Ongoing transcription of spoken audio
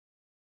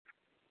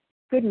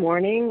Good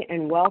morning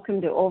and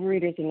welcome to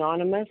Overeaters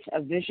Anonymous, a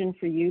Vision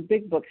for You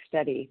Big Book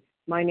Study.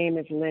 My name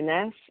is Lynn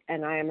S.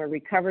 and I am a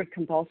recovered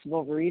compulsive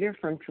overeater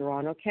from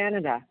Toronto,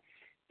 Canada.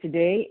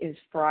 Today is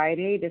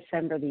Friday,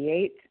 December the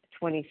 8th,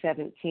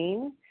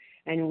 2017,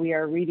 and we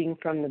are reading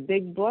from the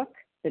Big Book,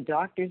 The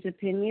Doctor's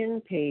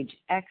Opinion, page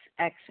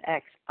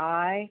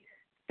xxxi,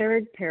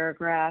 third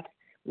paragraph,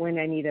 When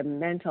I Need a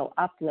Mental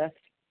Uplift,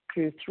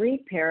 through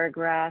three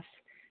paragraphs,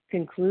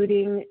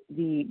 concluding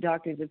the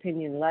doctor's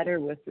opinion letter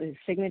with his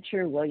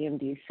signature, William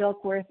D.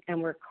 Silkworth,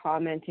 and we're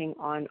commenting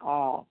on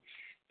all.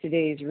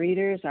 Today's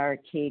readers are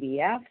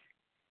Katie F.,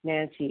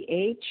 Nancy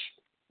H.,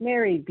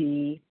 Mary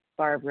B.,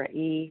 Barbara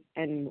E.,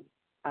 and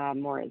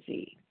Maura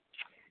Z.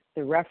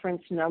 The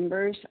reference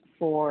numbers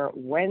for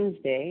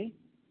Thursday,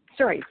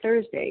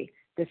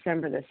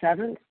 December the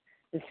 7th,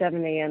 the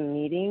 7 a.m.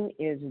 meeting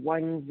is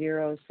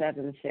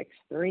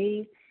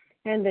 10763.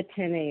 And the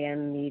 10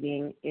 a.m.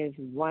 meeting is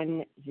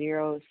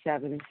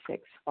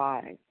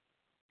 10765.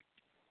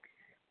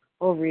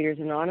 Overeaters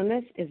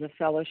Anonymous is a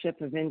fellowship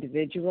of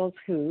individuals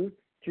who,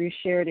 through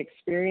shared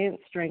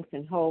experience, strength,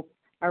 and hope,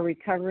 are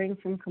recovering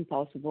from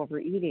compulsive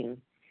overeating.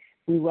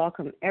 We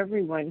welcome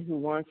everyone who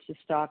wants to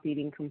stop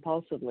eating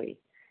compulsively.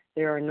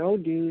 There are no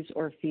dues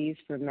or fees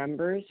for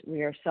members.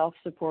 We are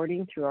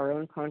self-supporting through our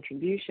own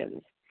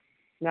contributions,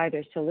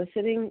 neither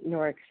soliciting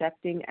nor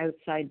accepting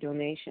outside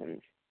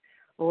donations.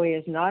 OA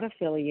is not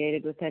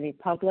affiliated with any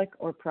public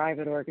or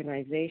private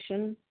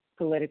organization,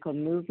 political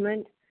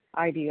movement,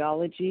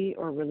 ideology,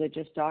 or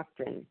religious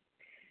doctrine.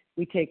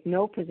 We take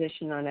no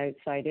position on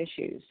outside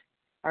issues.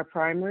 Our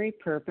primary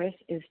purpose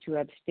is to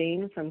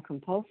abstain from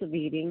compulsive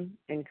eating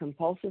and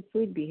compulsive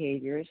food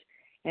behaviors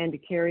and to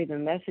carry the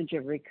message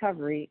of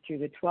recovery through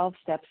the 12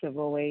 steps of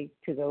OA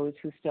to those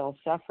who still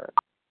suffer.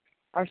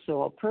 Our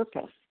sole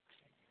purpose.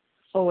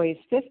 OA's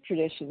fifth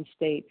tradition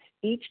states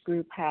each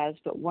group has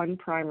but one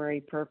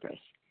primary purpose,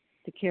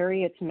 to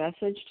carry its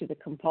message to the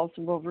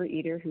compulsive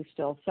overeater who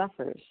still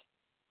suffers.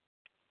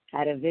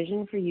 At a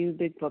Vision for You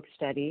Big Book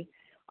Study,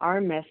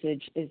 our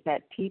message is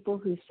that people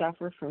who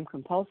suffer from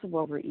compulsive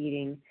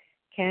overeating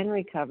can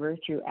recover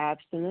through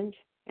abstinence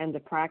and the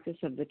practice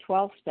of the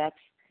 12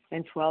 steps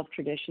and 12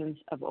 traditions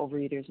of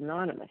Overeaters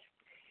Anonymous.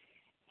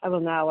 I will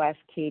now ask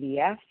Katie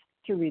F.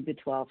 to read the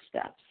 12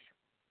 steps.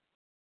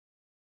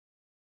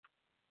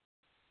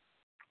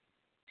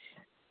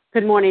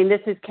 Good morning.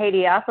 This is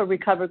Katie F., a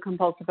recovered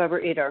compulsive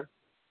overeater.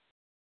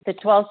 The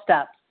 12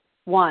 steps.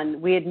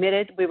 1. We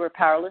admitted we were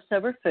powerless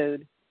over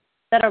food,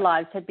 that our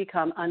lives had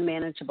become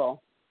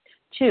unmanageable.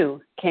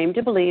 2. Came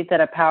to believe that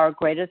a power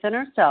greater than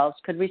ourselves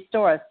could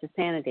restore us to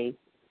sanity.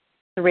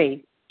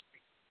 3.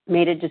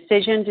 Made a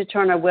decision to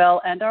turn our will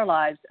and our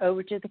lives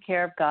over to the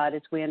care of God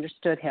as we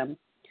understood Him.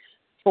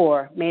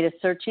 4. Made a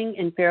searching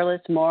and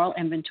fearless moral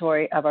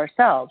inventory of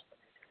ourselves.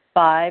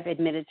 5.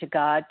 Admitted to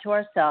God, to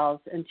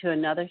ourselves, and to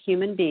another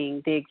human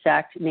being the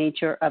exact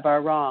nature of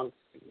our wrongs.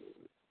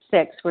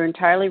 6. We're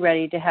entirely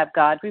ready to have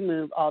God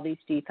remove all these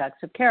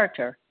defects of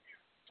character.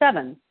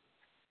 7.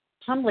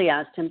 Humbly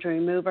asked Him to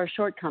remove our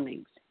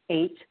shortcomings.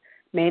 8.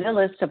 Made a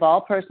list of all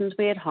persons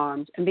we had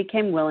harmed and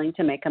became willing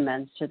to make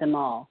amends to them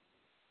all.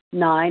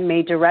 9.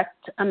 Made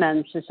direct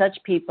amends to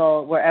such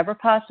people wherever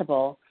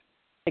possible,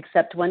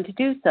 except when to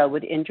do so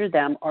would injure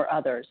them or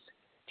others.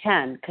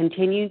 10.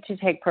 Continued to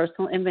take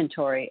personal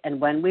inventory,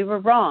 and when we were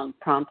wrong,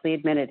 promptly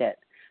admitted it.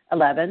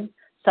 11.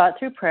 Sought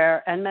through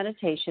prayer and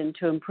meditation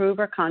to improve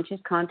our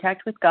conscious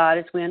contact with God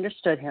as we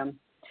understood Him,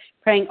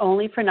 praying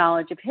only for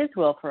knowledge of His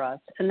will for us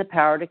and the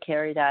power to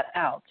carry that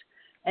out.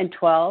 And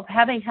 12.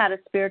 Having had a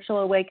spiritual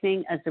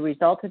awakening as a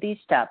result of these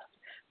steps,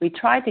 we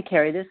tried to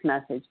carry this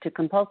message to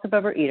compulsive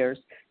overeaters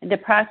and to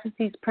practice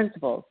these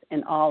principles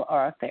in all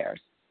our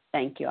affairs.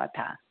 Thank you. I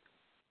pass.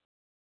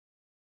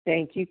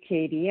 Thank you,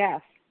 Katie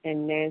F.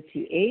 And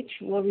Nancy H.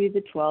 will read the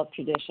 12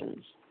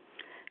 traditions.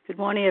 Good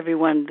morning,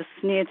 everyone. This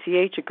is Nancy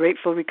H., a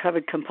grateful,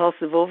 recovered,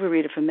 compulsive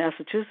overeater from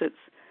Massachusetts.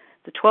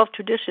 The 12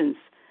 traditions.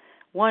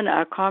 1.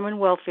 Our common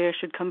welfare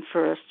should come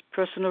first.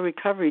 Personal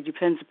recovery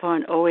depends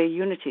upon OA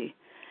unity.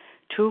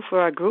 2. For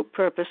our group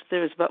purpose,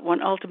 there is but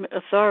one ultimate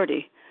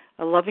authority,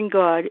 a loving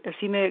God, as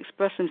He may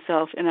express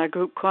Himself in our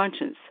group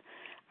conscience.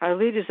 Our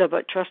leaders are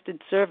but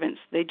trusted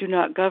servants. They do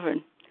not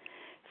govern.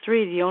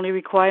 3. The only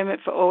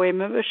requirement for OA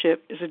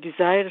membership is a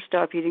desire to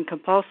stop eating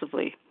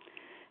compulsively.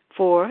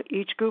 4.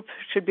 Each group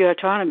should be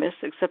autonomous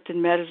except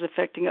in matters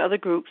affecting other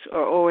groups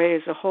or OA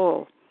as a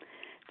whole.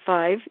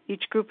 5.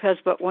 Each group has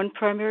but one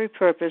primary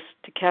purpose,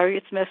 to carry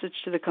its message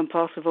to the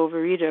compulsive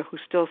overeater who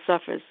still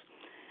suffers.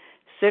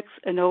 6.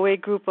 An OA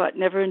group ought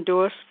never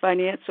endorse,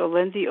 finance, or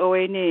lend the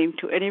OA name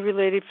to any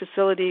related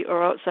facility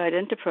or outside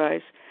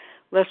enterprise,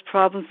 lest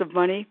problems of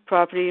money,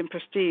 property, and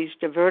prestige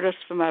divert us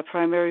from our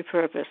primary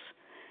purpose.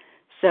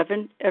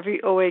 7.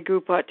 Every OA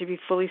group ought to be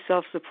fully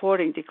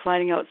self-supporting,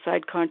 declining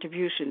outside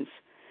contributions.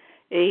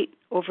 8.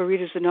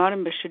 Overeaters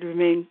Anonymous should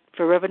remain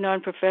forever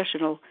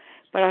non-professional,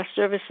 but our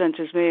service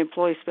centers may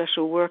employ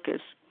special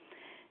workers.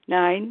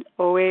 9.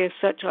 OA as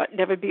such ought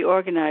never be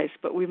organized,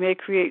 but we may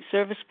create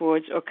service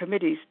boards or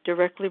committees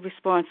directly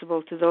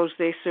responsible to those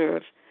they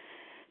serve.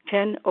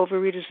 10,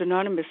 Overeaters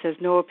Anonymous has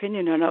no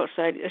opinion on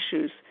outside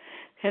issues.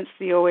 Hence,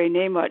 the OA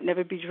name ought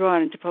never be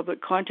drawn into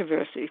public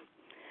controversy.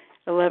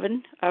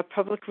 11, our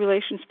public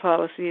relations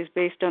policy is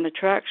based on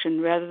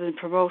attraction rather than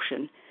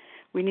promotion.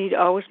 We need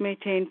always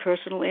maintain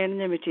personal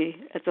anonymity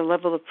at the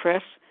level of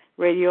press,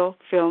 radio,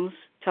 films,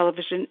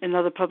 television, and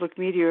other public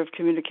media of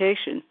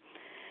communication.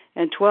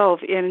 And 12,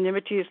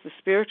 anonymity is the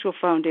spiritual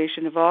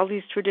foundation of all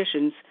these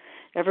traditions,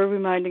 ever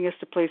reminding us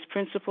to place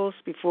principles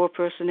before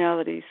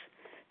personalities.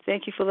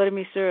 Thank you for letting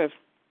me serve.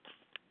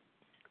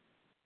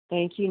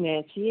 Thank you,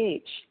 Nancy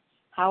H.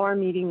 How our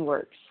meeting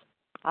works.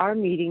 Our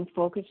meeting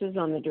focuses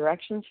on the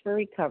directions for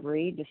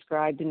recovery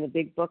described in the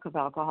Big Book of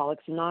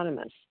Alcoholics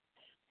Anonymous.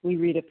 We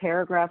read a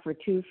paragraph or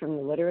two from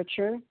the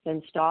literature,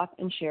 then stop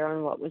and share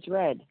on what was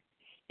read.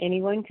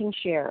 Anyone can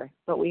share,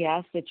 but we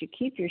ask that you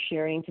keep your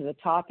sharing to the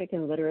topic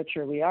and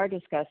literature we are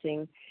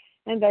discussing,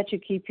 and that you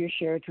keep your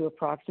share to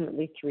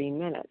approximately 3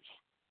 minutes.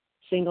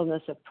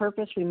 Singleness of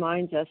purpose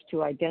reminds us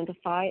to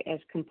identify as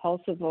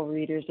compulsive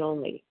overeaters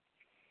only.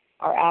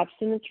 Our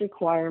abstinence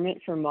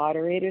requirement for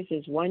moderators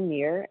is 1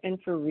 year,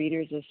 and for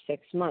readers is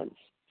 6 months.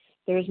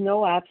 There is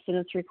no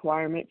abstinence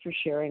requirement for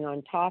sharing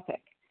on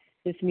topic.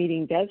 This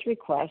meeting does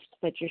request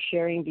that your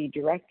sharing be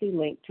directly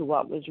linked to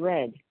what was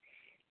read.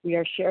 We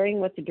are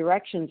sharing what the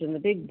directions in the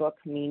Big Book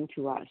mean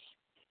to us.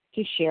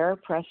 To share,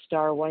 press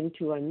 *1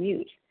 to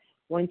unmute.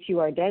 Once you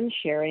are done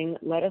sharing,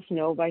 let us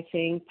know by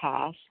saying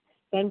pass,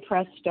 then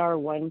press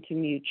 *1 to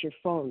mute your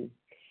phone.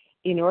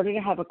 In order to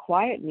have a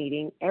quiet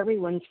meeting,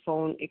 everyone's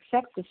phone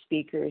except the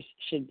speaker's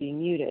should be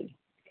muted.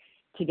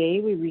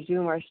 Today we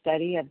resume our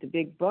study of the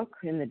Big Book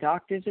in the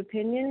Doctor's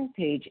Opinion,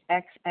 page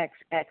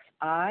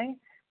xxxi,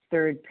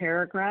 third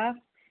paragraph,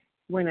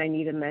 When I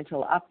Need a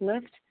Mental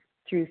Uplift,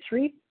 through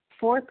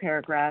 4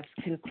 paragraphs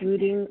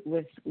concluding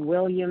with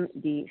William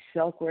D.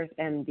 Silkworth,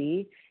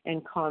 MD,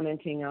 and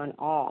commenting on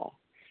all.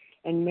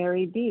 And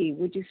Mary B.,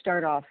 would you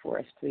start off for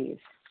us, please?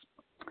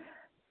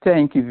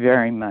 Thank you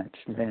very much,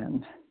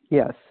 Lynn.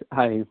 Yes,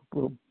 I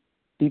will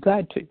be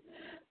glad to.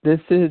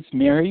 This is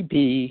Mary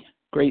B.,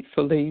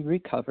 gratefully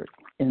recovered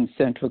in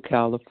Central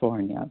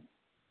California.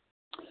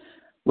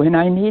 When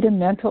I need a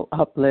mental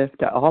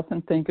uplift, I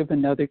often think of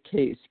another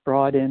case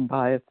brought in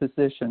by a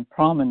physician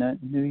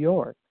prominent in New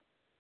York.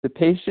 The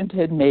patient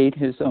had made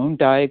his own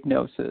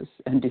diagnosis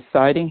and,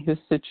 deciding his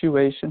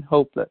situation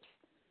hopeless,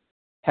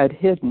 had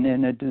hidden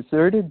in a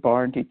deserted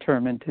barn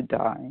determined to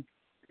die.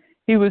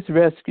 He was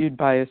rescued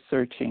by a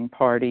searching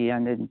party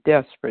and in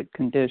desperate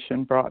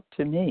condition brought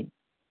to me.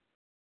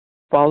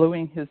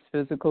 Following his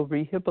physical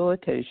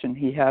rehabilitation,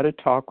 he had a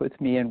talk with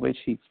me in which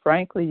he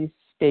frankly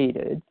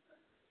stated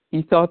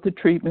he thought the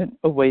treatment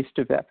a waste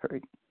of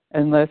effort,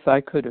 unless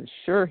I could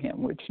assure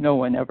him, which no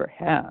one ever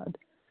had,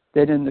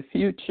 that in the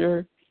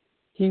future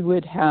he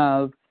would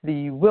have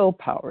the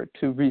willpower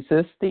to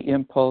resist the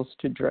impulse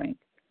to drink.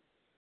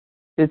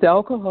 His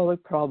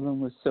alcoholic problem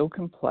was so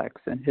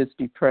complex and his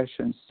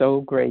depression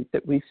so great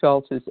that we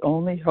felt his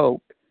only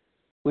hope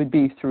would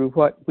be through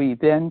what we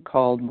then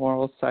called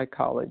moral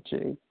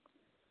psychology,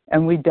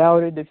 and we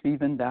doubted if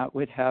even that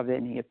would have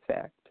any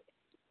effect.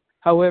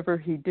 However,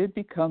 he did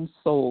become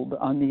sold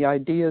on the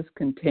ideas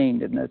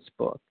contained in this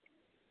book.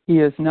 He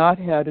has not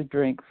had a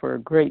drink for a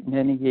great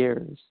many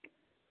years.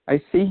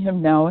 I see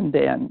him now and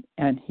then,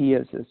 and he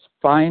is as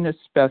fine a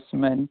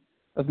specimen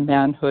of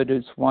manhood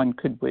as one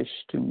could wish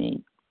to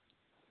meet.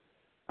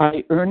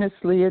 I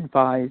earnestly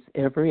advise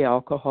every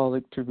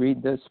alcoholic to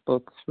read this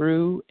book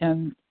through,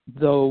 and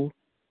though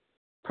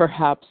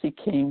perhaps he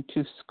came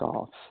to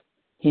scoff,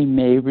 he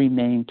may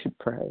remain to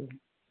pray.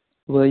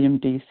 William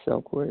D.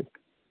 Silkworth,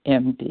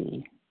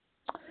 MD.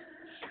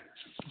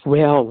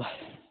 Well,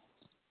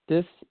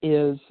 this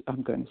is,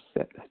 I'm going to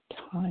set a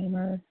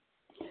timer.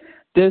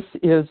 This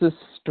is a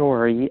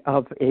story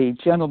of a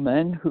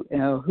gentleman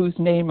whose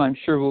name I'm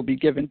sure will be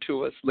given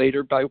to us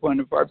later by one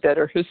of our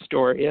better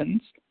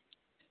historians,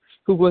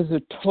 who was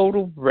a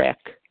total wreck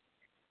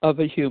of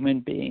a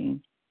human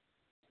being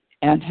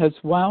and has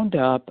wound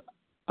up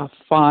a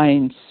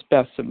fine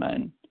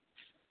specimen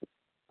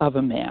of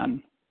a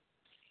man.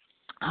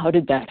 How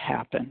did that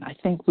happen? I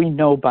think we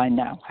know by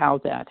now how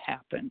that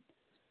happened.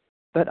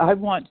 But I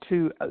want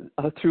to,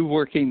 through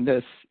working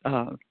this,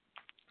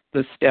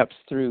 the steps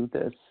through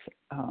this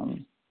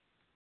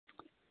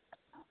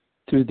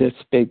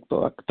big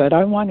book, but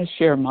I want to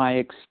share my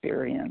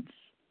experience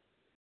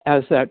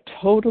as that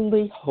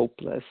totally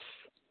hopeless,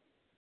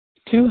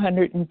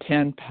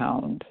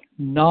 210-pound,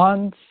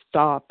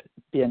 non-stop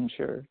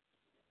binger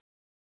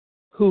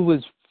who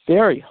was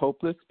very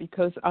hopeless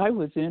because I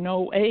was in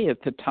OA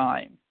at the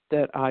time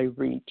that I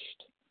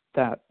reached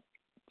that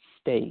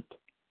state.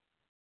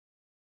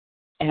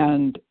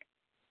 And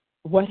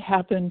what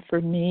happened for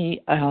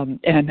me,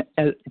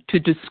 to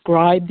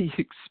describe the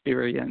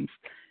experience,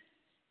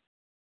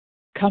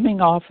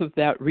 coming off of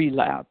that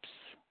relapse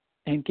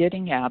and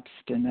getting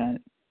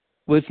abstinent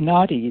was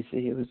not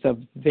easy. It was a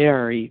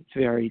very,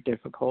 very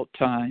difficult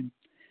time.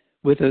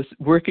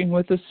 Working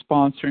with a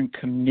sponsor and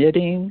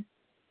committing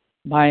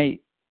my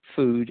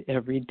food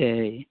every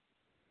day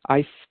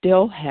I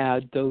still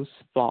had those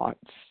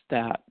thoughts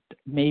that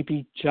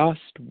maybe just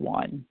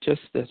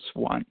this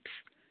once.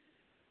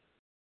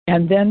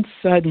 And then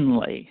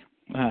suddenly,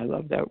 I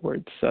love that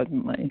word,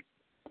 suddenly,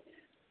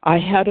 I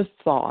had a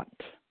thought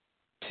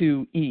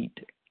to eat,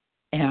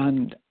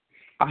 and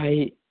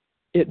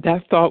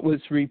that thought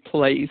was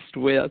replaced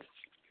with,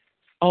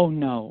 oh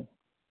no,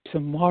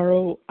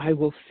 tomorrow I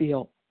will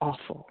feel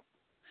awful.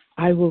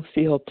 I will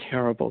feel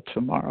terrible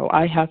tomorrow.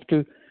 I have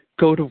to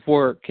go to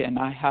work and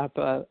I have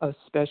a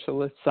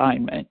special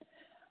assignment.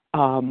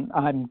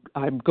 I'm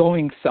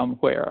going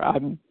somewhere.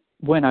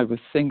 When I was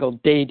single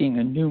dating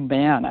a new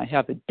man, I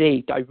have a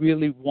date. I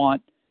really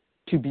want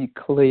to be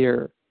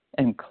clear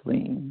and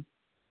clean.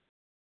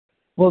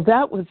 Well,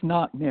 that was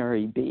not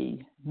Mary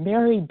B.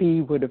 Mary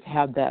B. would have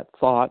had that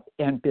thought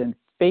and been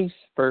face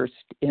first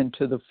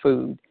into the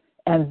food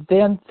and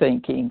then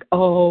thinking,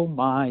 oh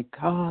my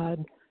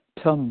God,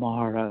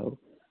 tomorrow.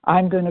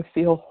 I'm going to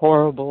feel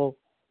horrible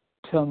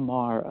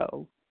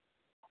tomorrow.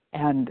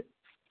 And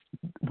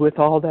with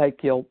all that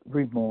guilt,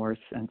 remorse,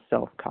 and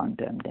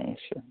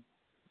self-condemnation.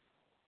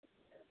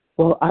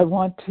 Well, I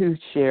want to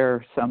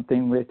share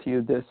something with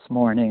you this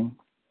morning.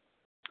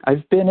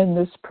 I've been in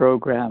this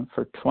program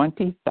for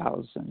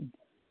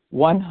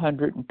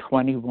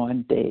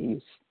 20,121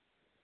 days.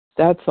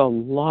 That's a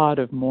lot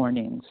of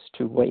mornings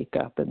to wake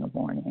up in the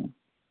morning.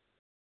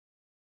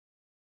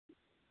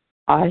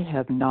 I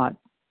have not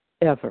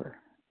ever,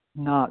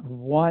 not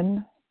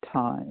one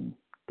time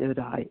did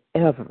I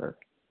ever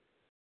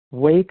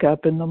wake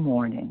up in the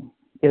morning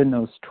in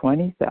those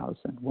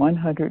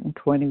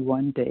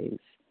 20,121 days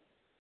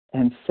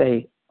and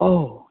say,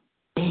 oh,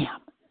 damn,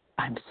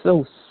 I'm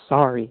so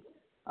sorry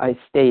I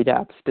stayed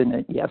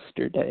abstinent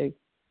yesterday.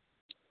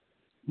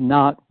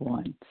 Not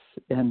once.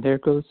 And there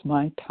goes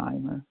my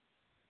timer.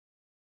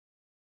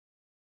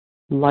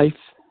 Life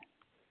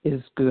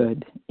is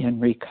good in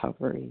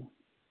recovery.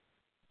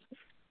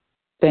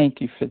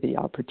 Thank you for the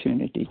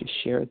opportunity to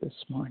share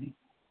this morning.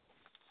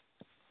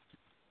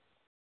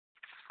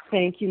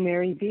 Thank you,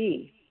 Mary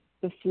B.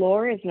 The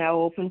floor is now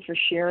open for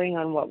sharing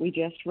on what we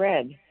just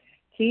read.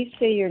 Please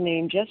say your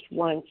name just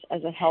once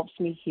as it helps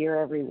me hear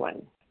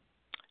everyone.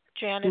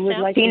 Janice Who would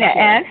M. like Tina to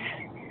share? S.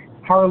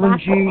 Harlan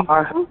G.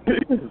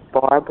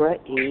 Barbara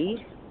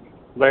E.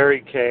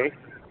 Larry K.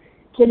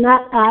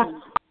 Jeanette F.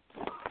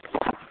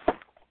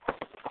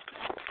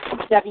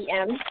 Debbie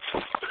M.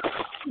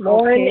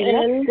 Lauren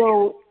N.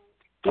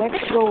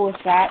 Let's go with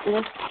that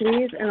list,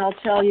 please, and I'll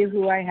tell you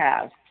who I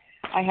have.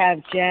 I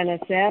have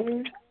Janice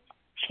M.,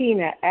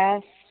 Tina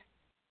S.,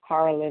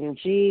 Harlan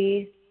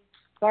G.,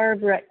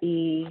 Barbara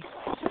E.,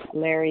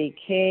 Larry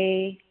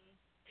K.,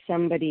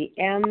 somebody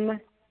M.,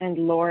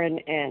 and Lauren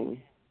N.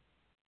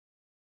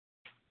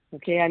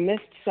 Okay, I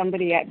missed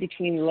somebody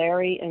between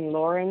Larry and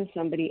Lauren,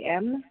 somebody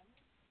M.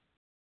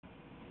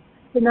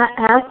 Jeanette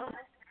F.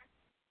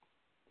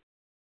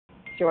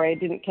 Sorry, I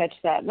didn't catch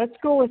that. Let's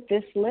go with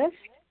this list,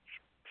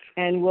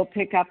 and we'll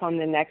pick up on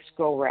the next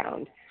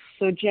go-round.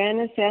 So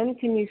Janice M.,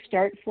 can you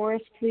start for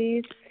us,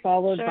 please,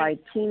 followed by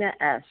Tina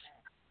S.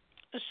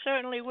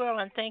 Certainly will,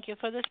 and thank you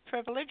for this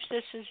privilege.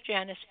 This is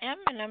Janice M.,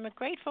 and I'm a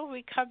grateful,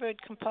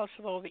 recovered,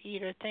 compulsive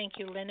overeater. Thank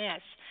you, Lynn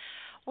S.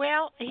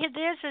 Well,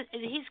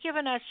 he's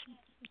given us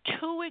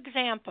two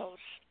examples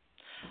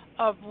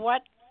of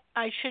what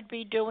I should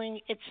be doing.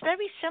 It's a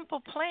very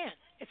simple plan.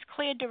 It's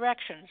clear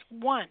directions.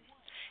 One,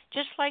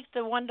 just like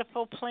the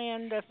wonderful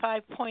plan, the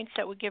 5 points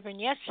that were given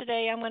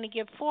yesterday, I'm going to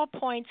give 4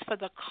 points for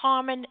the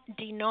common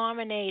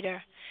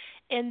denominator.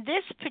 In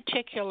this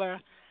particular,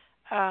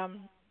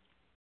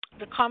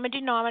 the common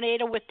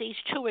denominator with these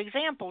two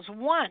examples.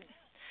 One,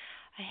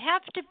 I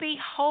have to be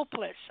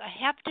hopeless. I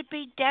have to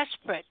be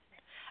desperate.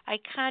 I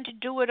can't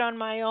do it on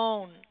my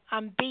own.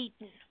 I'm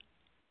beaten.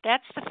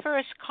 That's the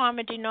first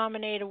common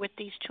denominator with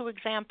these two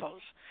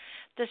examples.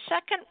 The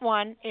second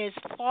one is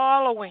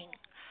following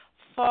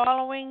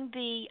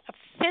the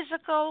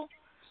physical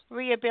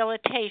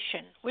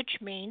rehabilitation,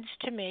 which means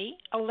to me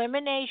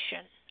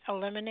elimination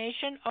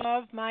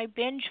of my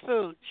binge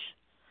foods.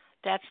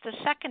 That's the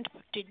second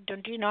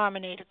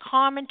denominator,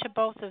 common to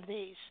both of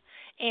these.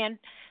 And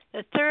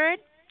the third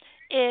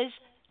is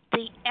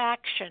the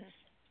action.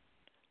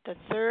 The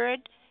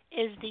third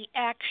is the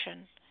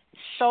action.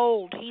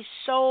 Sold. He's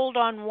sold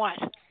on what?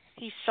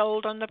 He's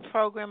sold on the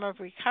program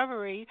of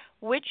recovery,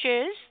 which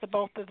is, the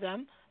both of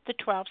them, the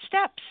 12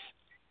 steps.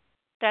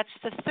 That's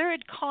the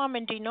third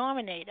common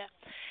denominator.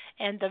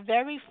 And the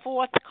very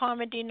fourth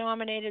common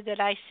denominator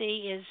that I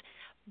see is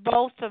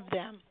both of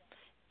them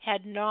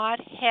had not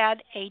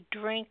had a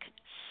drink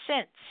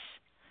since,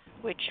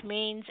 which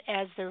means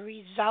as the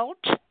result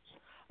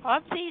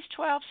of these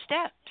 12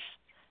 steps,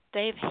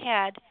 they've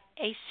had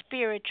a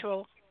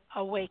spiritual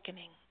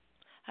awakening.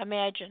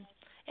 Imagine,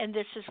 and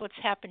this is what's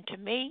happened to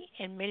me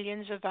and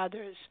millions of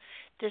others.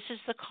 This is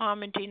the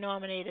common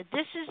denominator.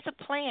 This is the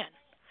plan.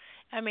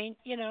 I mean,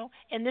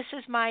 and this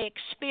is my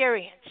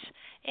experience.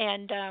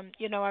 And,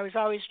 I was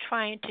always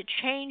trying to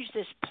change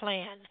this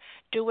plan.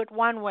 Do it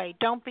one way.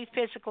 Don't be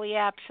physically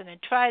absent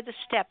and try the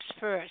steps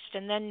first.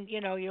 And then,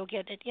 you'll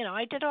get it.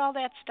 I did all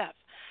that stuff.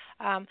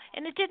 And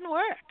it didn't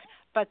work.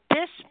 But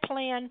this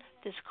plan,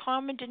 this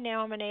common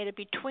denominator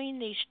between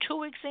these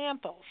two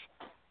examples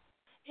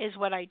is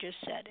what I just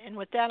said. And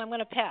with that, I'm going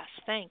to pass.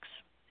 Thanks.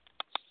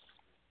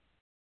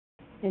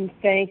 And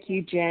thank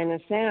you,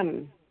 Janice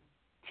M.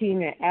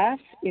 Tina S.,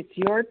 it's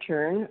your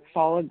turn,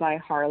 followed by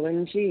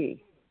Harlan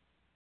G.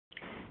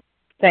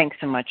 Thanks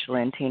so much,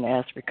 Lynn. Tina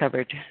S.,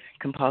 recovered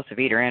compulsive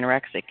eater,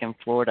 anorexic in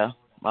Florida.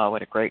 Wow,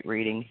 what a great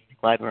reading.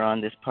 Glad we're on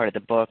this part of the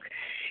book.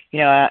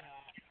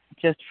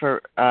 Just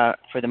for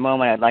the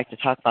moment, I'd like to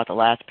talk about the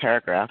last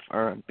paragraph,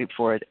 or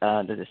before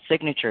the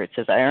signature. It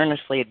says, I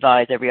earnestly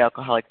advise every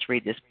alcoholic to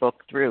read this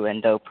book through,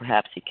 and though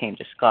perhaps he came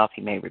to scoff,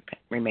 he may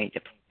remain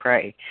to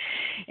pray.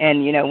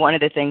 And, one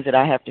of the things that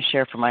I have to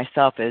share for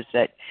myself is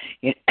that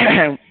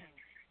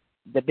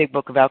the Big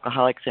Book of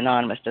Alcoholics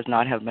Anonymous does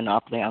not have a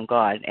monopoly on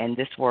God, and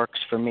this works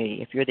for me.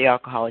 If you're the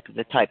alcoholic of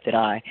the type that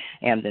I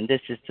am, then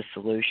this is the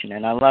solution.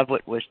 And I love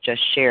what was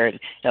just shared.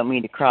 Don't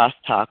mean to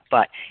crosstalk,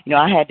 but,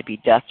 I had to be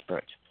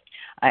desperate.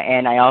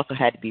 And I also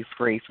had to be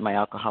free from my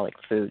alcoholic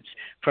foods,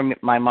 from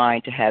my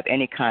mind to have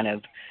any kind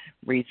of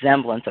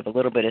resemblance of a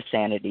little bit of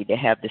sanity, to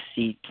have the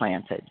seed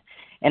planted.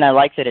 And I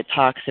like that it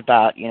talks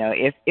about,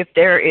 if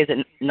there is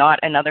not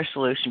another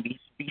solution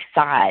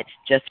besides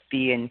just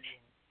being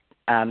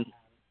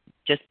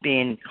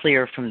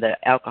clear from the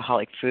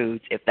alcoholic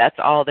foods, if that's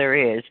all there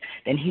is,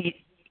 then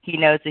he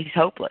knows that he's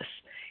hopeless,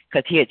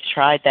 because he had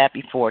tried that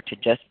before to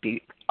just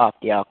be off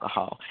the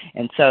alcohol.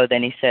 And so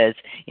then he says,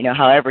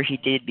 however, he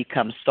did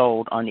become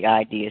sold on the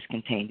ideas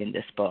contained in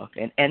this book.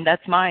 And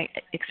that's my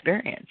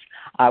experience.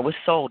 I was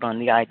sold on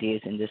the ideas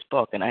in this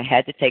book, and I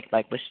had to take,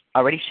 like was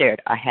already shared,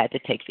 I had to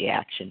take the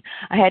action.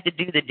 I had to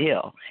do the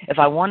deal. If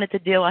I wanted the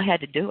deal, I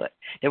had to do it.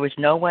 There was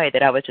no way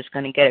that I was just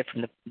going to get it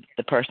from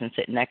the person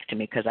sitting next to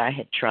me, because I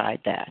had tried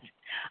that.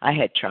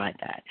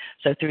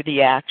 So through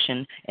the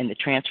action and the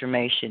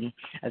transformation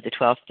of the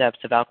 12 steps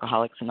of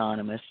Alcoholics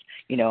Anonymous,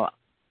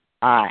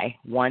 I,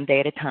 one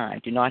day at a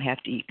time, do not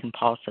have to eat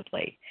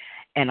compulsively.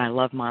 And I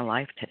love my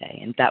life today.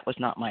 And that was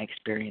not my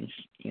experience,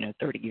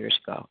 30 years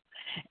ago.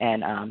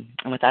 And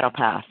with that, I'll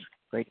pass.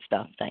 Great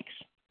stuff. Thanks.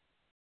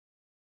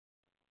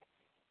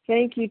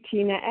 Thank you,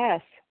 Tina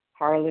S.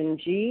 Harlan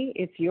G.,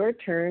 it's your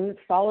turn,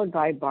 followed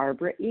by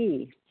Barbara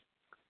E.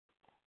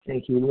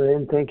 Thank you,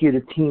 Lynn. Thank you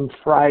to Team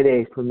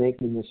Friday for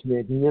making this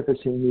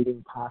magnificent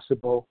meeting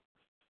possible.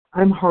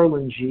 I'm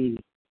Harlan G.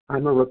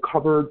 I'm a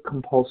recovered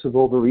compulsive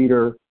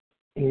overeater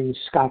in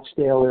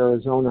Scottsdale,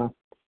 Arizona.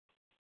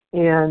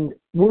 And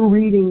we're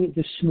reading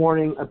this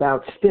morning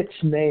about Fitz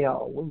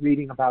Mayo. We're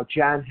reading about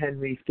John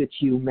Henry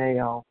Fitzhugh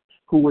Mayo,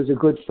 who was a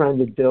good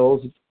friend of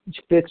Bill's.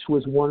 Fitz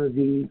was one of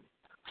the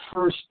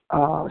first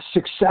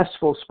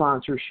successful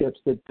sponsorships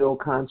that Bill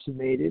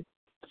consummated.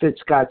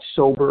 Fitz got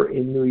sober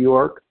in New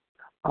York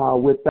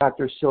with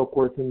Dr.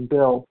 Silkworth and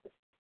Bill.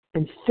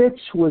 And Fitz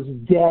was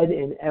dead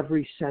in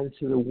every sense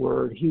of the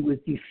word. He was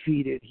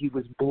defeated. He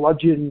was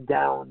bludgeoned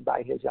down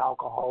by his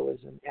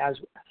alcoholism, as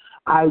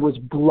I was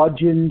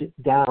bludgeoned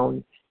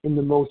down in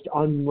the most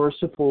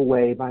unmerciful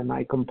way by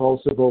my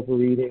compulsive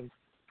overeating.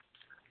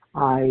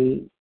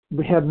 I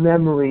have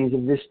memories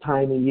of this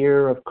time of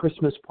year, of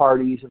Christmas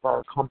parties of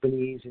our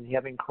companies and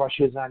having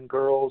crushes on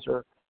girls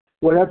or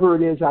whatever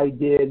it is I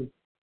did,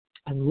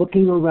 and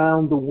looking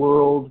around the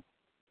world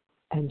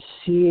and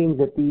seeing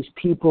that these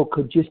people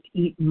could just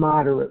eat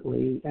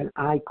moderately and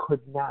I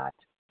could not,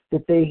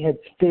 that they had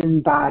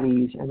thin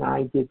bodies and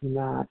I did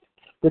not,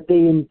 that they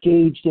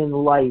engaged in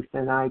life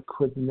and I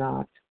could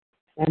not.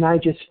 And I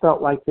just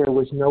felt like there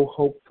was no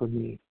hope for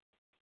me.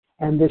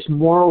 And this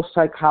moral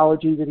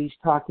psychology that he's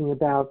talking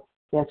about,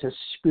 that's a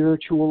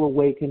spiritual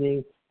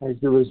awakening as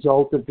the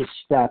result of the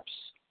steps.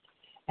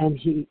 And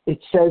it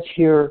says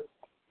here,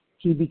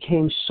 he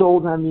became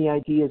sold on the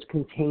ideas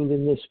contained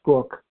in this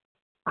book.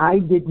 I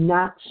did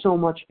not so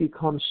much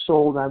become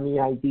sold on the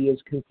ideas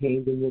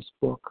contained in this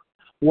book.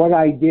 What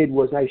I did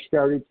was I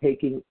started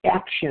taking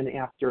action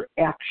after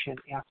action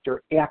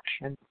after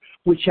action,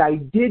 which I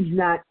did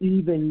not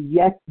even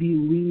yet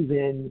believe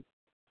in,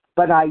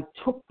 but I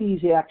took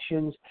these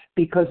actions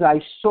because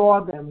I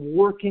saw them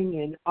working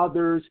in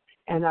others,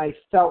 and I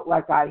felt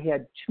like I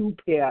had two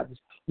paths.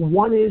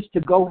 One is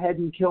to go ahead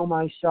and kill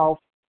myself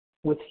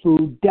with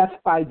food, death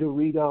by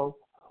Dorito,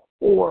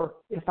 or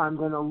if I'm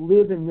going to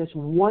live in this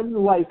one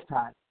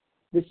lifetime,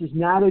 this is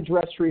not a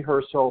dress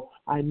rehearsal,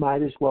 I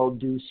might as well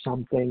do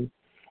something.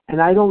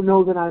 And I don't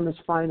know that I'm as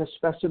fine a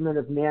specimen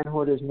of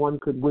manhood as one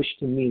could wish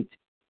to meet,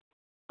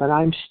 but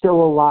I'm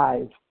still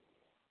alive.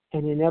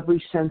 And in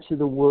every sense of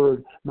the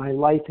word, my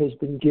life has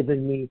been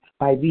given me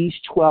by these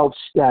 12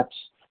 steps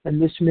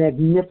and this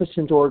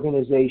magnificent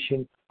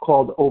organization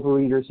called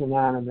Overeaters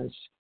Anonymous.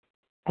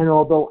 And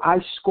although I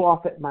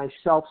scoff at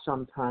myself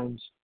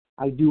sometimes,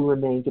 I do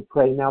remain to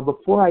pray. Now,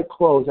 before I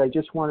close, I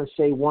just want to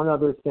say one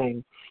other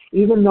thing.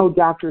 Even though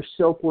Dr.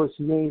 Silkworth's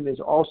name is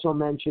also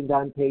mentioned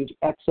on page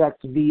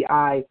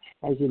xxxi,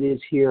 as it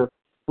is here,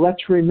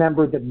 let's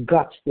remember the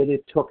guts that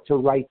it took to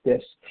write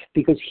this,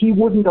 because he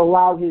wouldn't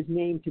allow his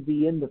name to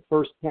be in the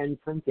first 10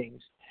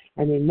 printings.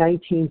 And in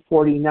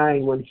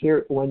 1949,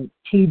 when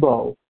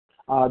Thibault,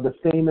 the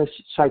famous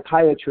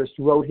psychiatrist,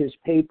 wrote his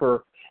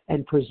paper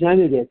and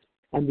presented it,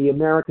 and the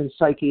American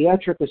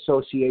Psychiatric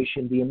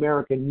Association, the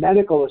American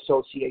Medical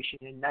Association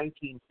in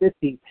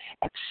 1950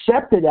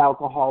 accepted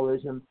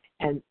alcoholism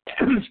and,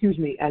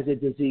 as a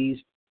disease,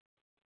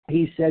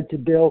 he said to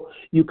Bill,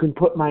 you can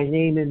put my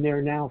name in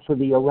there now for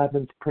the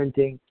 11th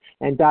printing.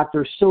 And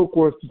Dr.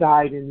 Silkworth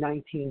died in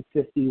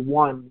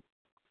 1951.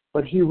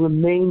 But he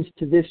remains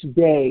to this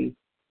day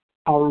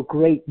our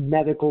great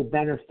medical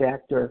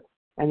benefactor.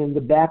 And in the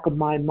back of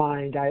my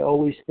mind, I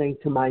always think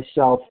to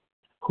myself,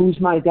 who's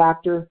my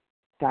doctor?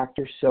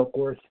 Dr.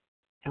 Silkworth.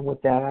 And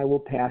with that, I will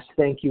pass.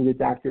 Thank you to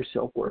Dr.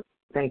 Silkworth.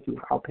 Thank you.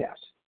 I'll pass.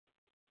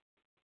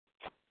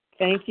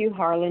 Thank you,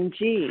 Harlan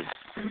G.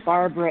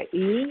 Barbara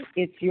E.,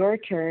 it's your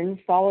turn,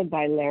 followed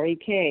by Larry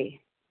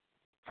K.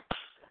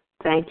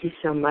 Thank you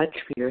so much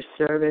for your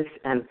service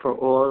and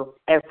for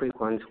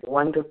everyone's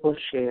wonderful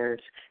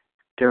shares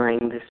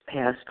during this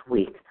past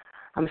week.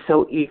 I'm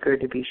so eager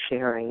to be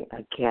sharing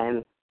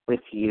again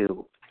with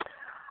you.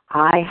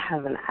 I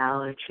have an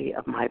allergy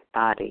of my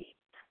body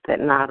that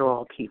not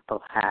all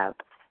people have,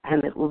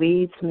 and it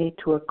leads me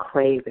to a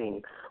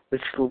craving,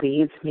 which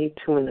leads me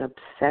to an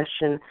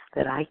obsession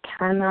that I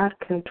cannot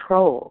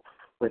control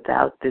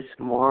without this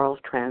moral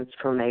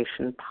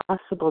transformation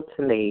possible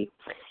to me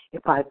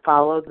if I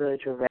follow the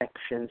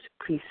directions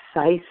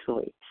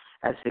precisely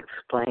as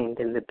explained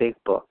in the big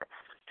book.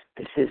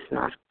 This is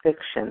not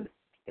fiction.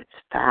 It's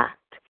fact.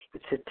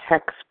 It's a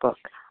textbook.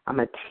 I'm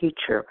a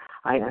teacher.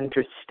 I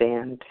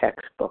understand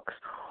textbooks.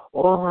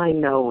 All I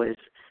know is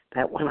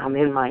that when I'm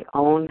in my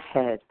own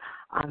head,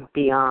 I'm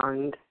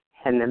behind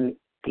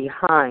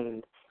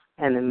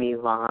enemy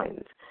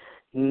lines.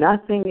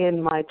 Nothing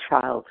in my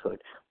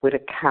childhood would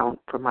account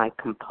for my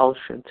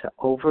compulsion to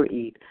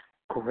overeat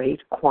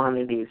great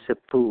quantities of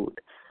food.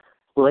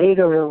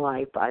 Later in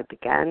life, I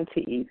began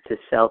to eat to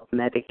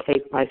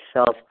self-medicate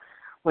myself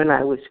when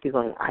I was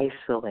feeling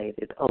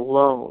isolated,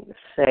 alone,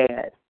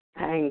 sad,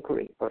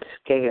 angry, or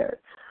scared.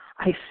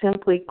 I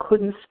simply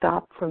couldn't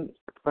stop from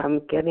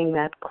getting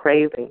that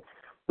craving,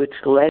 which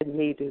led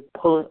me to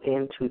pull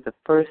into the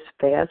first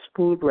fast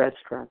food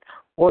restaurant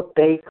or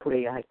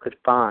bakery I could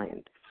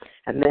find.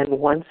 And then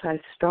once I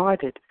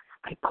started,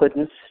 I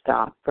couldn't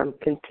stop from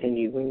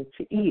continuing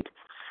to eat.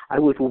 I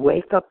would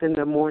wake up in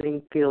the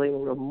morning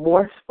feeling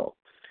remorseful,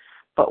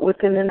 but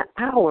within an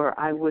hour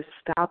I was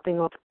stopping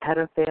off at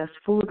a fast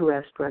food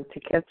restaurant to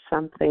get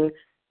something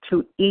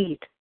to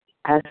eat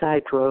as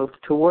I drove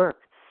to work,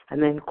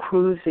 and then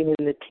cruising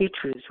in the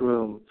teacher's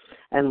room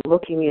and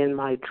looking in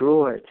my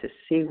drawer to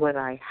see what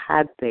I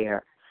had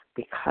there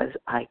because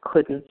I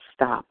couldn't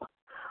stop.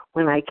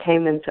 When I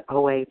came into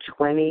OA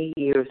 20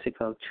 years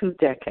ago, 2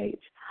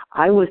 decades,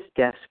 I was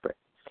desperate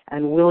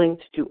and willing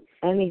to do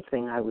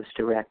anything I was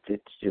directed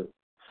to do,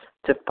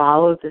 to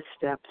follow the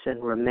steps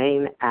and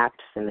remain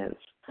abstinent,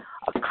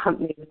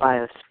 accompanied by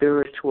a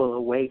spiritual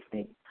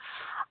awakening.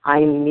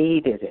 I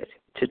needed it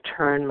to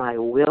turn my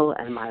will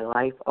and my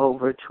life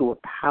over to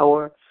a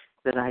power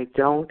that I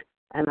don't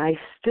and I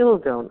still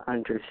don't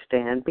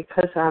understand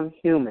because I'm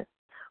human.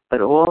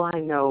 But all I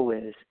know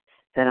is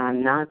that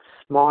I'm not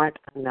smart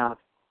enough,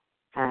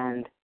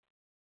 and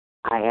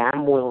I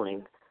am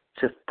willing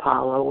to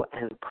follow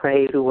and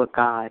pray to a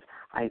God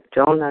I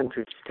don't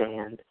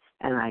understand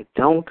and I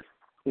don't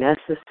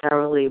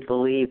necessarily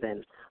believe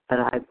in, but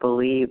I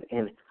believe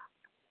in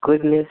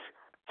goodness,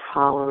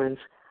 tolerance,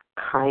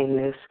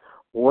 kindness,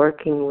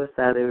 working with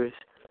others,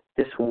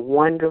 this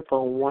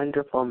wonderful,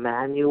 wonderful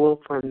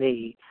manual for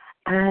me,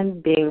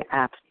 and being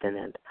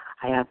abstinent.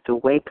 I have to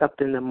wake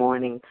up in the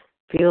morning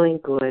feeling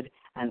good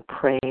and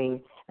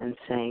praying and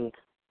saying,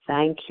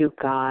 thank you,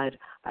 God.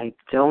 I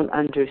don't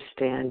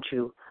understand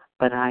you,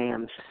 but I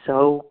am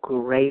so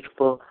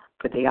grateful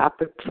for the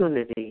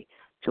opportunity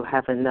to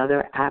have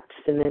another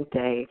abstinent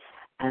day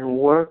and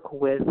work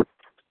with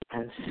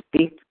and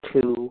speak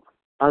to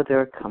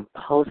other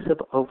compulsive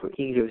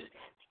overeaters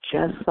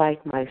just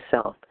like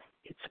myself.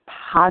 It's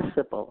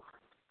possible.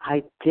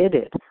 I did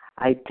it.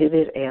 I did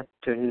it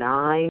after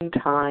 9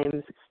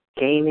 times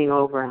gaining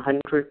over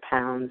 100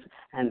 pounds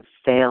and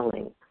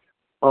failing.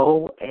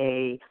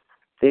 OA,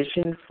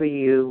 vision for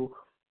you,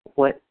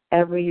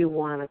 whatever you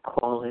want to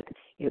call it,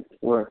 it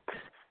works.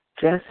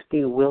 Just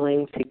be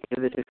willing to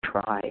give it a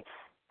try.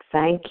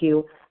 Thank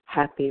you.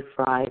 Happy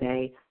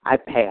Friday. I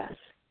pass.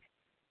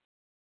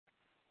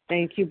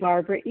 Thank you,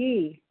 Barbara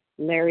E.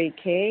 Larry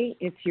K.,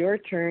 it's your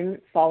turn,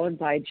 followed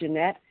by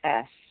Jeanette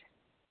S.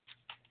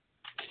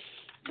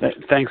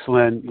 Thanks,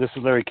 Lynn. This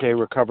is Larry K.,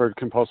 recovered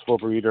compulsive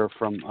overeater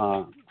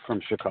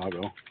from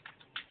Chicago.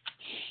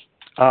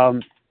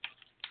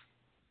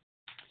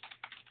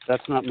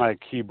 That's not my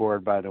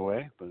keyboard, by the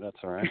way, but that's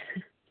all right.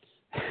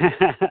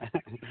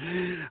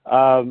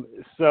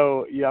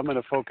 So yeah, I'm going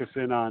to focus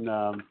in on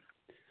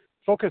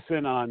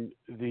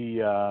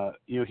the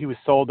he was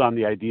sold on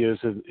the ideas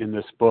in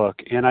this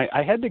book, and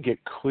I had to get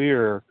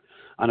clear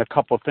on a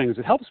couple of things.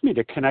 It helps me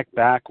to connect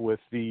back with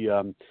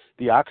the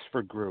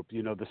Oxford group,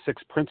 the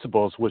 6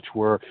 principles, which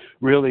were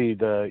really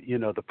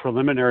the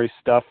preliminary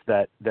stuff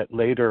that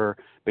later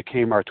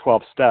became our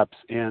 12 steps.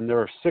 And there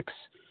are 6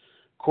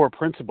 core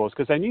principles,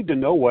 because I need to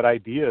know what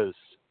ideas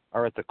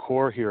are at the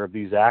core here of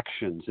these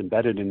actions,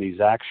 embedded in these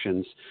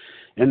actions.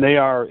 And they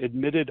are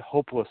admitted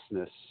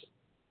hopelessness,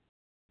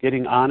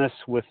 getting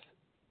honest with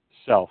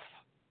self,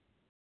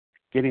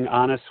 getting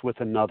honest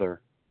with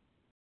another,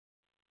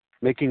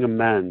 making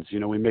amends,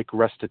 we make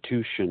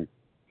restitution,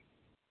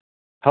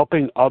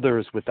 helping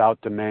others without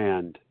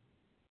demand.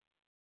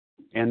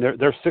 And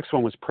their 6th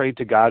one was pray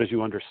to God as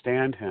you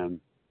understand him,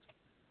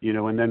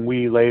 and then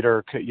we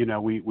later,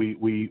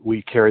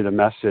 we carry the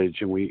message,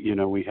 and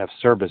we have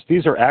service.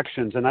 These are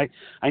actions, and I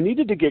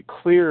needed to get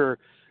clear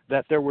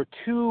that there were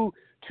two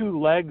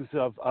legs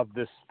of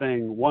this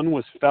thing. One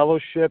was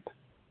fellowship,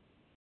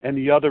 and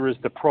the other is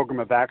the program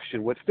of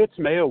action. What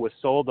Fitz-Mayo was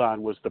sold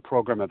on was the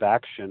program of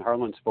action.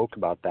 Harlan spoke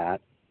about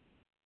that.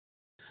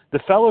 The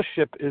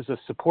fellowship is a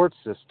support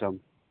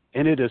system,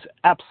 and it is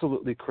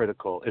absolutely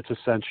critical. It's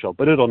essential,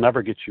 but it'll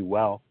never get you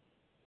well.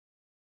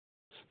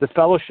 The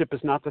fellowship is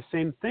not the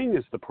same thing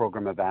as the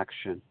program of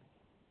action.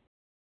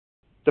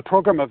 The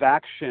program of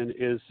action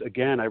is,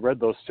 again, I read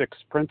those 6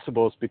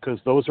 principles because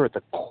those are at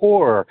the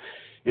core,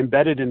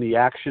 embedded in the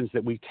actions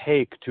that we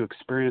take to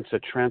experience a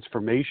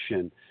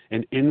transformation,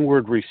 an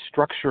inward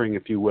restructuring,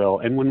 if you will.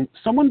 And when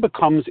someone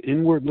becomes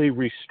inwardly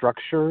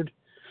restructured,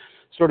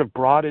 sort of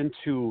brought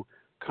into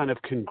kind of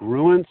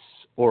congruence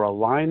or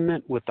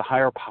alignment with the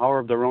higher power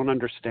of their own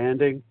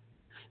understanding,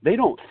 they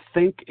don't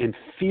think and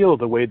feel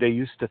the way they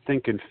used to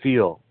think and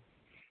feel.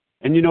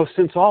 And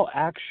since all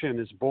action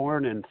is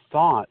born in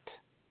thought,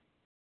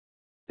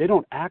 they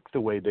don't act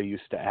the way they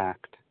used to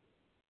act.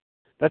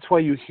 That's why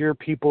you hear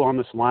people on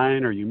this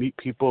line, or you meet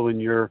people in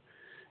your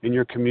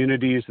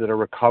communities that are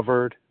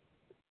recovered.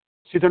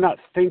 See, they're not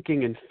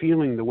thinking and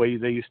feeling the way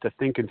they used to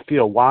think and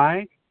feel.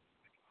 Why?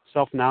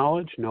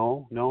 Self-knowledge?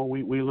 No,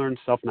 we learned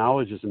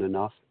self-knowledge isn't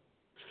enough.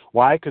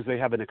 Why? Because they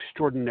have an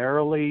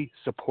extraordinarily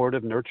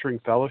supportive, nurturing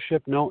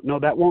fellowship? No,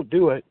 that won't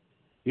do it.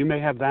 You may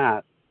have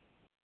that.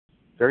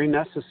 Very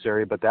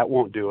necessary, but that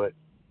won't do it.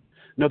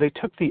 No, they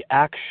took the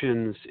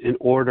actions in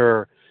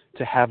order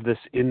to have this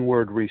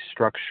inward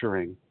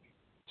restructuring,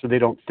 so they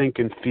don't think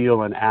and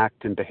feel and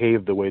act and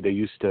behave the way they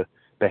used to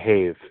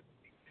behave.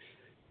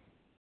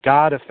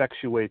 God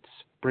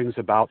brings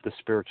about the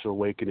spiritual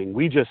awakening.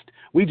 We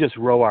just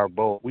row our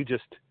boat. We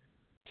just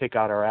take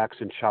out our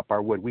axe and chop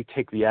our wood. We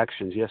take the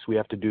actions. Yes, we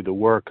have to do the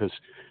work, because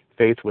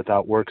faith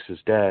without works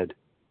is dead.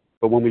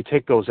 But when we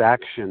take those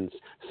actions,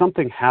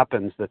 something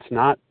happens that's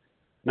not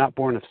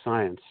born of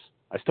science.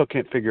 I still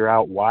can't figure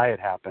out why it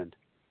happened.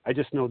 I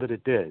just know that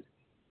it did.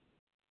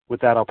 With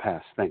that, I'll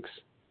pass. Thanks.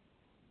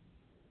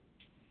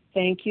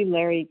 Thank you,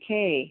 Larry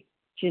K.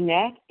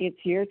 Jeanette,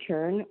 it's your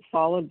turn,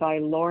 followed by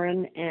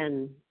Lauren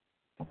N.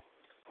 Hi,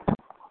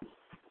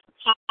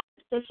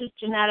 this is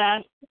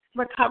Janetta,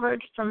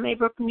 recovered from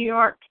Maybrook, New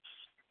York.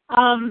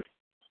 The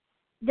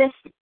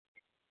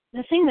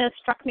thing that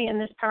struck me in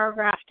this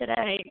paragraph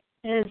today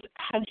is,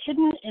 have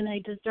hidden in a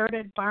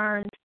deserted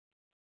barn,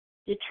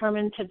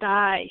 determined to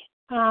die.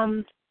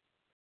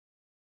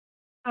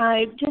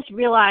 I just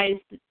realized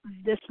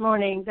this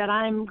morning that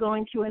I'm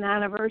going through an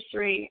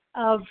anniversary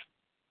of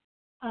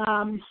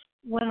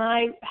when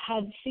I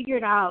had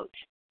figured out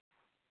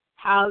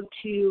how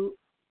to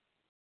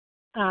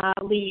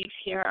leave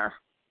here.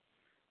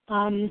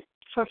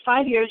 For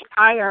 5 years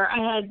prior,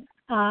 I had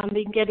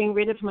been getting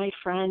rid of my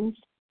friends.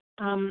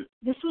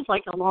 This was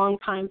like a long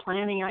time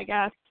planning, I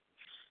guess.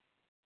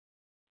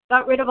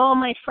 Got rid of all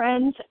my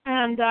friends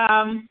and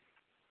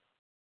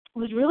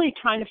was really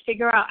trying to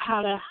figure out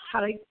how to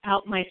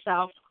out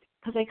myself,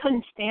 because I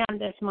couldn't stand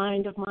this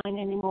mind of mine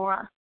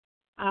anymore.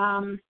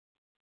 I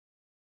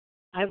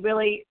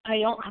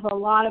don't have a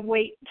lot of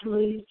weight to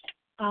lose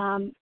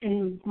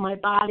in my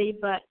body,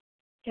 but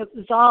it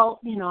was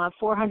all,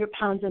 400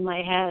 pounds in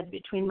my head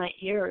between my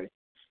ears.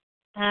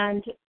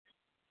 And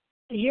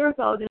a year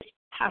ago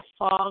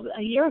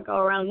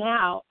around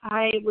now,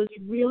 I was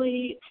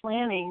really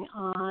planning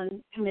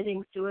on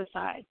committing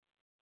suicide.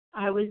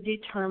 I was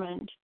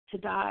determined to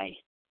die.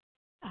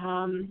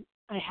 I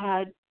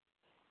had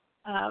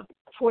a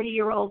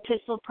 40-year-old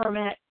pistol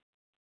permit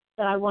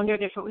that I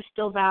wondered if it was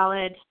still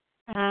valid,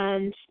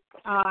 and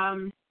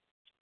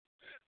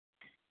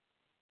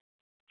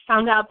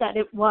found out that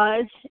it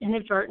was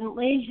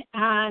inadvertently,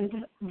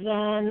 and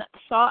then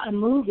saw a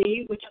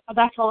movie, which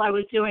that's all I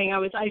was doing. I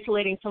was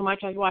isolating so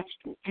much. I watched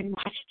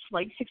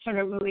like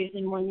 600 movies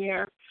in 1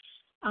 year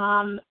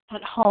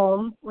at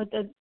home with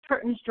the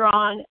curtains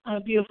drawn on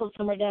a beautiful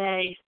summer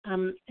day,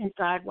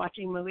 inside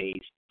watching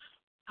movies.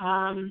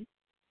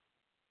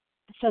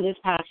 So this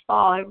past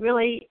fall, I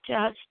really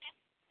just,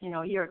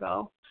 a year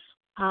ago,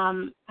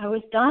 I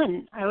was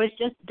done. I was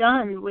just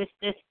done with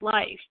this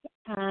life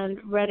and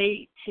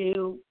ready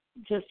to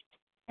just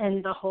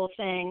end the whole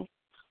thing.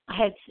 I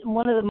had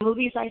one of the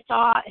movies I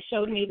saw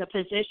showed me the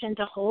position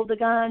to hold a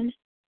gun.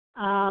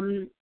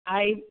 I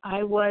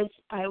was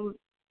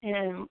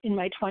in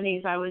my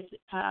 20s. I was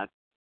a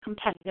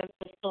competitive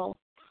pistol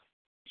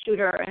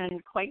shooter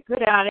and quite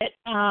good at it.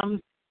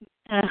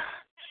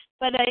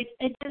 But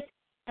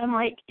I'm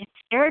like, it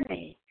scared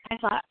me. I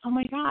thought, oh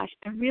my gosh,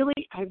 I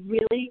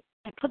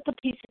put the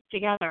pieces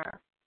together.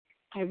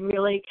 I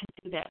really can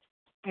do this.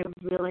 I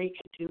really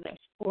can do this.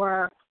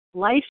 Or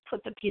life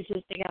put the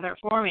pieces together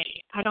for me.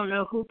 I don't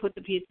know who put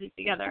the pieces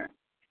together.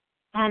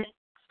 And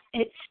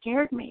it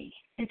scared me.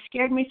 It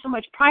scared me so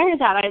much. Prior to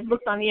that, I had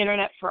looked on the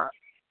internet for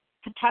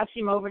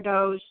potassium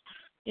overdose,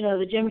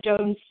 the Jim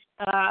Jones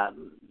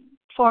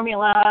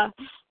formula,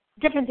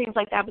 different things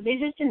like that, but they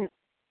just didn't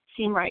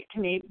seem right to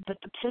me. But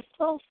the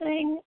pistol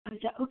thing, I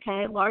said,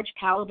 okay, large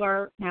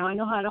caliber. Now I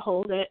know how to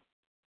hold it.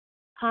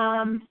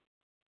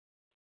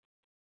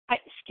 It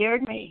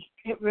scared me.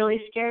 It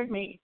really scared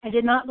me. I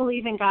did not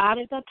believe in God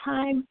at that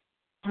time,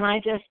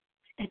 and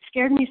it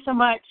scared me so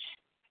much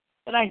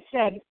that I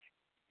said,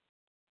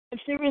 if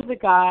there is a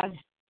God,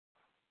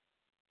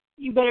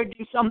 you better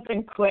do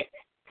something quick,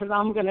 because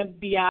I'm going to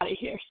be out of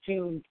here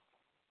soon.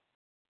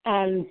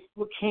 And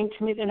what came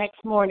to me the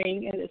next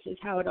morning, and this is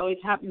how it always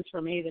happens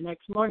for me, the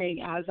next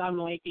morning as I'm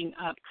waking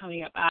up,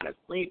 coming up out of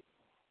sleep,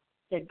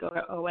 said, go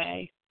to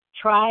OA.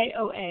 Try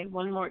OA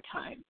one more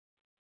time.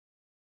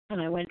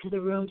 And I went to the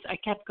rooms. I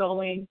kept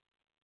going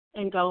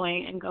and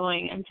going and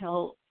going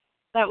until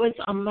that was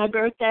on my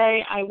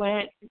birthday. I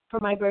went for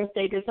my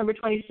birthday, December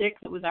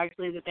 26th. It was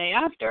actually the day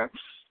after.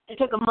 It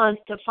took a month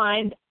to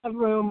find a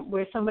room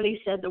where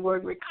somebody said the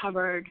word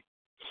recovered.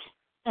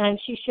 And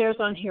she shares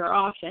on here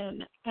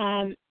often.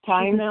 And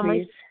Time,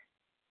 please.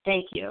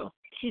 Thank you.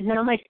 She's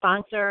now my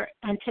sponsor.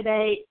 And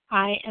today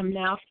I am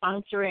now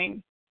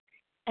sponsoring.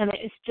 And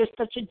it's just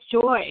such a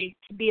joy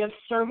to be of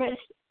service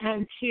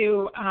and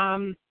to,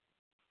 I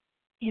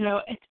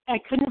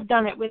couldn't have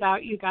done it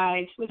without you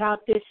guys,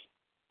 without this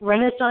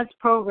Renaissance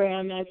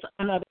program, as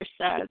another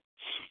says,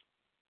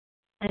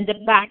 and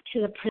back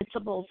to the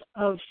principles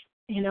of,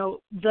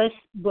 this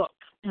book,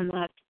 and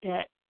that's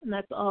it, and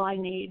that's all I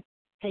need.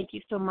 Thank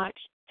you so much.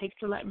 Thanks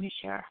for letting me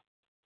share.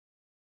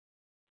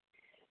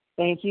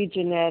 Thank you,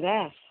 Jeanette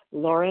S.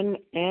 Lauren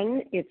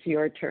N., it's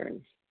your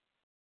turn.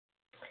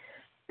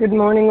 Good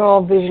morning,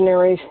 all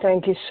visionaries.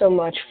 Thank you so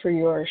much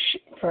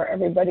for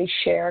everybody's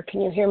share.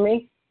 Can you hear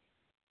me?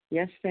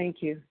 Yes,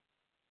 thank you.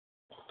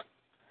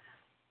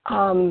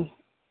 I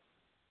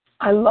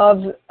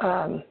love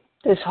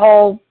this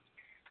whole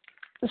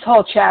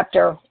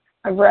chapter.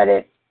 I've read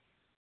it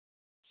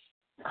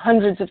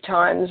hundreds of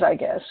times, I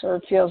guess, or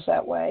it feels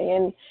that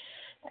way,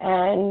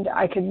 and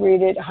I could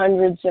read it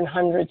hundreds and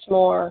hundreds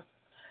more.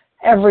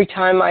 Every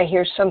time I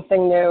hear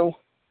something new,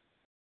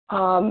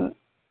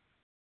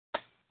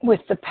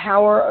 with the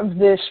power of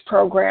this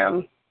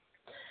program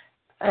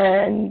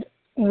and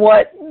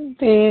what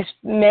these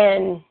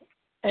men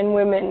and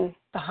women,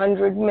 the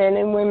 100 men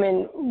and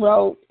women,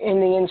 wrote in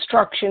the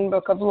instruction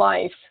book of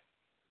life.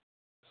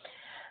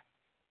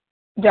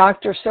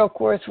 Dr.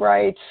 Silkworth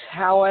writes,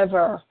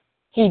 however,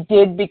 he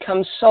did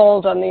become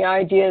sold on the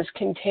ideas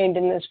contained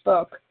in this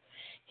book.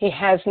 He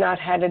has not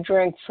had a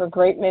drink for a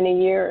great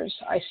many years.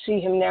 I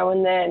see him now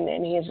and then,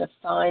 and he is a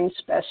fine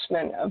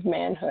specimen of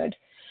manhood,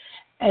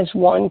 as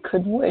one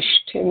could wish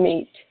to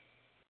meet.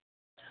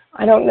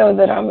 I don't know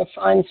that I'm a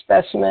fine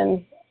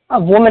specimen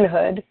of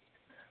womanhood,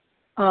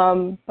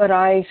 but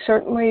I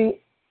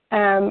certainly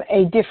am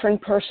a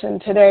different person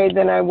today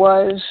than I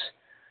was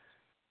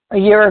a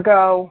year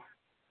ago,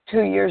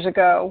 2 years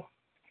ago,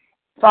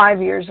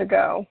 5 years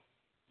ago,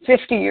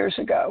 50 years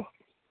ago.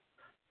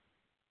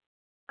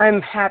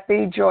 I'm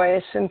happy,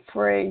 joyous, and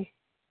free.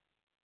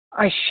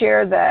 I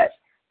share that.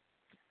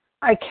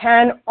 I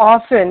can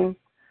often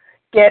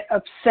get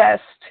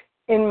obsessed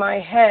in my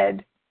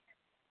head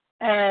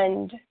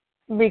and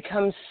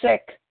become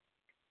sick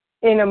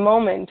in a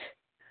moment,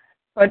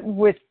 but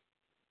with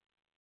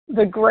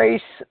the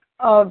grace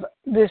of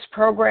this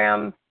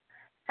program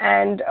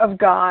and of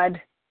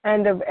God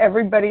and of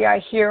everybody I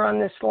hear on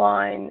this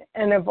line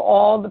and of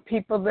all the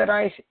people that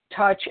I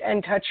touch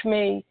and touch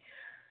me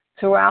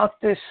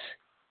throughout this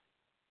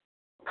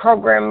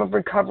program of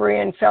recovery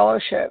and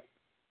fellowship,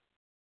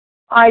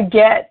 I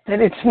get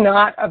that it's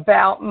not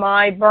about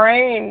my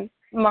brain.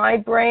 My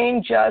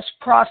brain just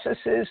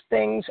processes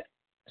things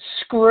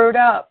screwed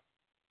up.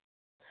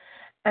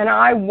 And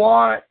I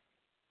want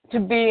to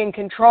be in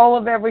control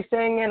of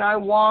everything, and I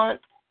want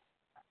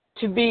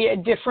to be a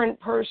different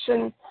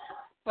person,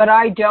 but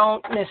I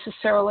don't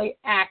necessarily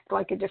act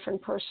like a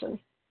different person.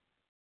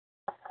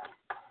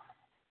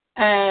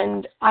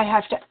 And I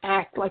have to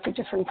act like a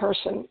different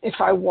person if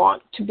I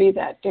want to be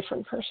that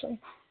different person.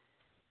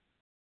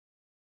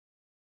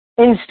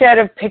 Instead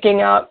of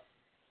picking up,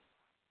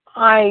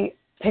 I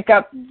pick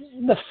up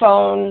the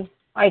phone,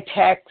 I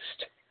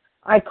text,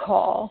 I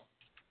call,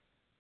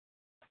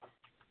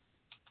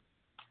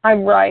 I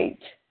write,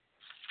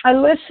 I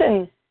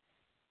listen.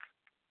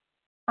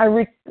 I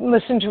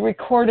listen to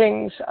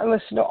recordings. I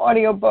listen to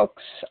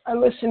audiobooks. I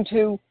listen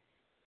to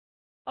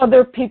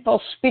other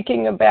people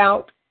speaking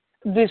about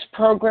this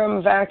program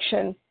of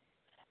action,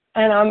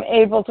 and I'm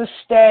able to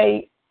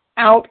stay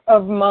out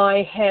of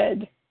my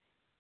head,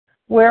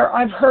 where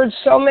I've heard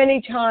so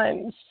many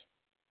times,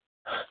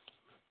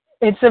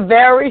 it's a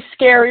very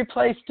scary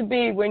place to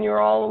be when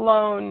you're all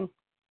alone.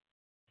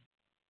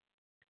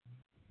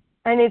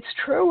 And it's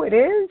true, it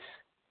is.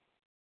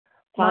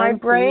 My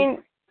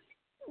brain,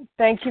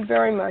 thank you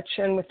very much,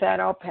 and with that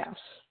I'll pass.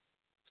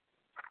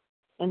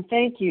 And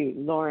thank you,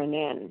 Lauren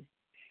N.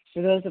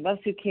 For those of us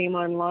who came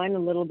online a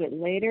little bit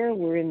later,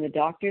 we're in the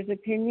doctor's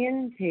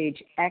opinion,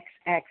 page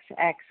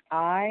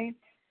xxxi,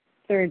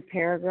 third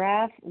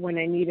paragraph, when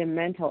I need a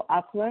mental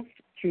uplift,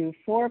 through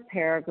 4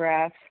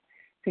 paragraphs,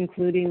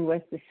 concluding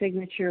with the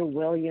signature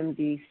William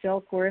D.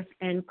 Silkworth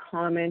and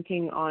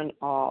commenting on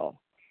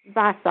all.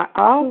 Vasa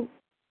O.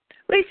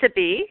 Lisa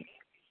B.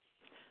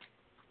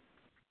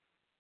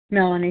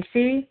 Melanie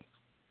C.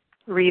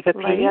 Reva P.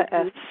 Leah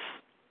S.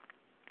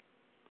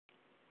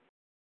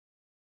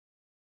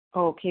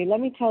 Okay, let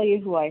me tell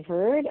you who I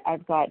heard.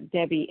 I've got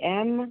Debbie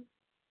M.,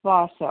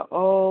 Vasa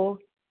O.,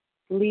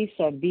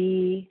 Lisa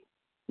B.,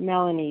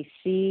 Melanie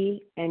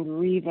C., and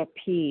Reva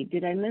P.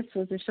 Did I miss?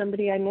 Was there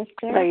somebody I missed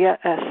there? Leah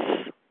S.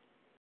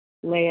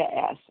 Leah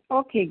S.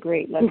 Okay,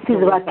 great. Let's This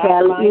is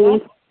Raquel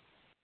E.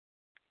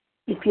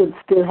 If you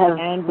still have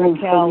and room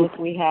Raquel, for if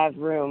we have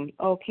room.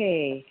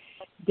 Okay,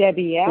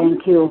 Debbie M.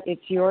 Thank you.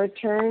 It's your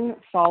turn,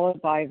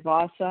 followed by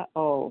Vasa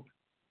O.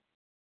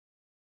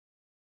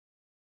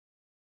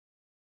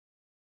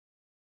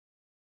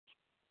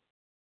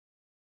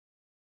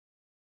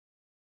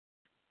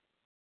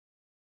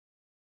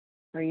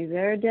 Are you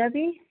there,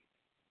 Debbie?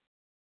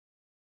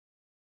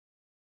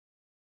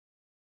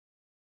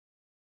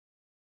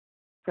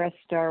 Press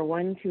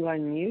 *1 to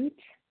unmute.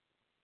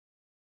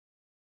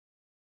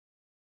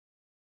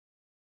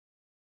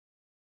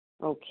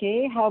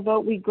 Okay, how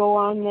about we go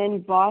on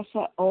then,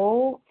 Vasa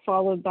O,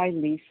 followed by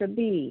Lisa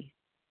B.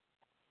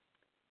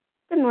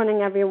 Good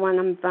morning, everyone.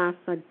 I'm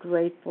Vasa,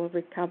 grateful,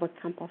 recovered,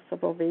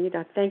 compulsive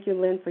overeater. Thank you,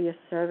 Lynn, for your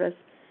service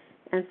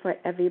and for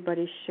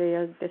everybody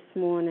shared this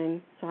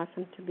morning. It's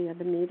awesome to be at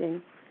the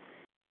meeting.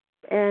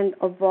 And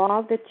of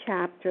all the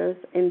chapters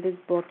in this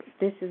book,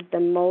 this is the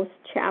most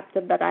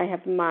chapter that I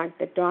have marked,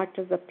 the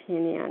doctor's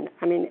opinion.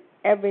 I mean,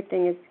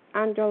 everything is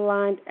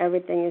underlined,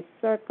 everything is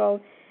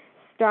circled,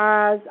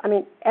 stars. I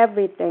mean,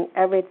 everything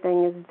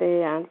is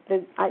there.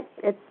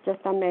 It's just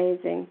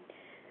amazing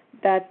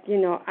that,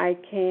 I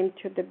came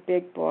to the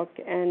big book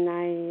and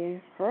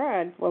I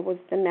heard what was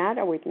the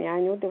matter with me. I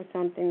knew there was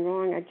something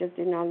wrong. I just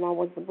did not know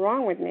what was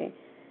wrong with me.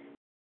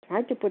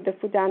 Tried to put the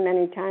food down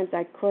many times.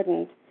 I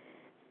couldn't.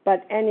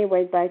 But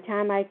anyway, by the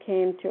time I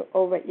came to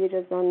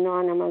Overeaters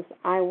Anonymous,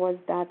 I was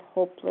that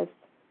hopeless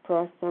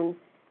person.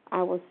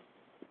 I was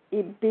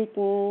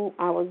beaten.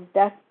 I was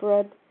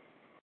desperate.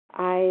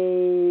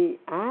 I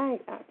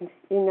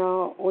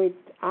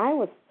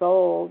was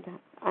sold.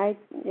 I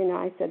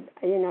said,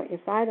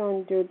 if I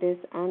don't do this,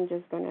 I'm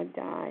just going to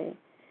die.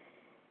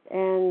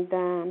 And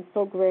I'm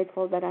so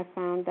grateful that I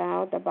found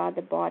out about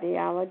the body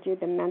allergy,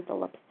 the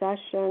mental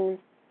obsession,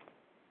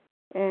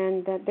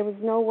 and there was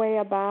no way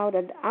about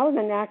it. I was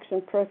an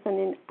action person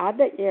in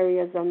other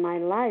areas of my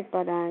life,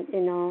 but I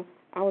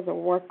was a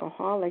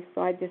workaholic,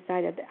 so I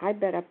decided I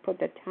better put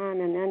the time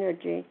and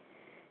energy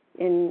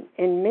in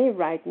me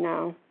right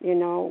now,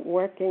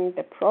 working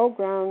the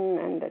program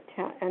and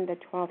the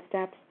 12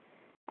 steps.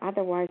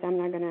 Otherwise, I'm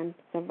not going to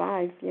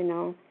survive,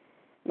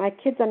 My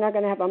kids are not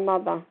going to have a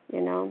mother,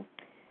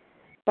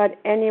 But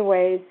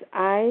anyways,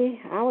 I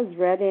was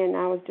ready, and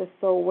I was just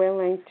so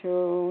willing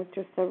to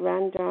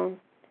surrender.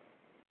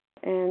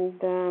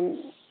 And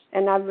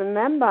I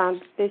remember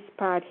this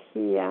part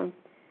here,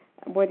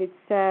 what it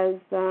says,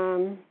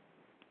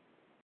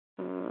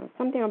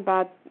 something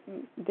about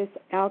this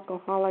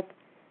alcoholic.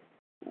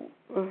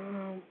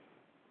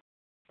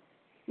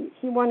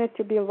 He wanted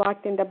to be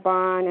locked in the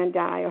barn and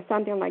die or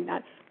something like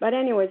that. But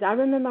anyways, I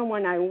remember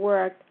when I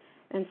worked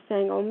and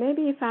saying,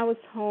 maybe if I was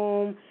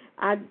home,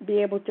 I'd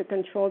be able to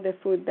control the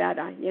food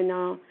better,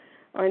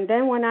 And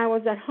then when I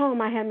was at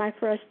home, I had my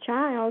first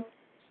child.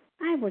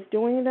 I was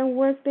doing the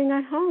worst thing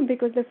at home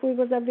because the food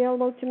was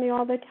available to me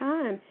all the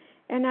time.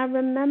 And I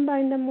remember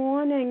in the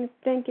morning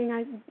thinking,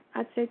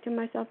 I'd say to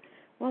myself,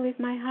 well, if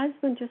my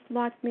husband just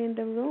locked me in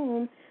the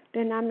room,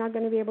 then I'm not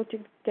going to be able to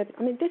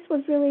this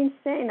was really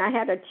insane. I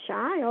had a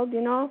child,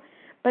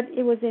 but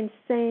it was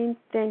insane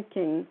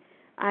thinking.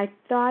 I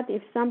thought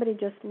if somebody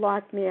just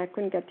locked me, I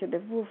couldn't get to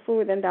the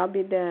food, and that'll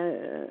be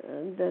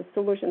the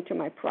solution to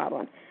my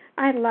problem.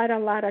 I had a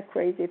lot of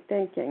crazy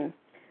thinking.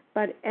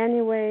 But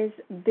anyways,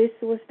 this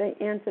was the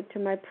answer to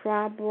my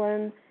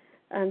problem,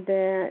 and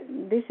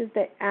this is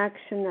the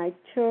action I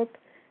took.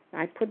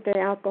 I put the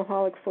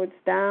alcoholic foods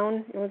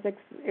down. It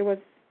was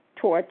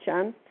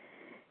torture,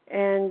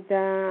 and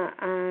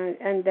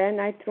then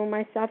I threw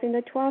myself in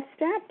the 12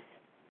 steps.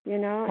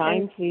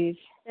 Time, please.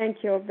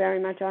 Thank you very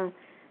much. I'll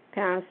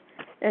pass.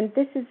 And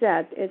this is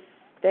it. It's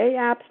stay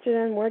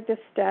abstinent, work the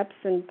steps,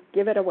 and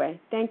give it away.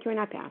 Thank you, and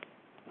I pass.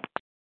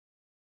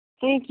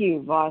 Thank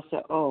you,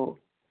 Vasa O.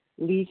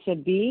 Lisa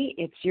B.,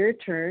 it's your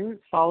turn,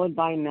 followed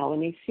by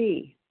Melanie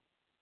C.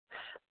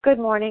 Good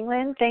morning,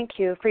 Lynn. Thank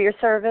you for your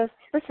service.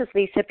 This is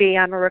Lisa B.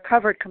 I'm a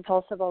recovered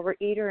compulsive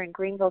overeater in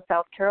Greenville,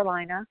 South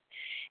Carolina,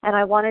 and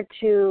I wanted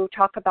to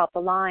talk about the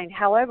line.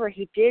 However,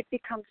 he did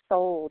become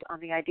sold on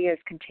the ideas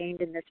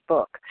contained in this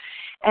book.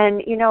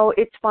 And, you know,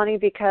 it's funny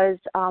because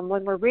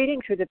when we're reading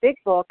through the big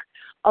book,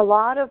 a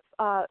lot of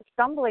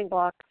stumbling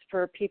blocks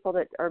for people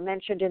that are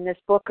mentioned in this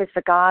book is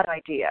the God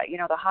idea, you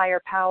know, the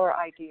higher power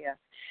idea.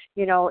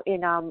 You know,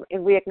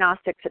 in We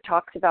Agnostics, it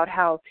talks about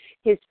how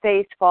his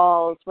face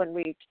falls when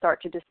we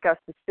start to discuss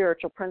the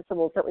spiritual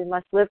principles that we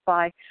must live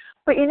by.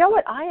 But you know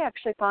what I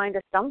actually find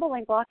a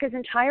stumbling block is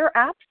entire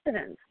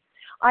abstinence.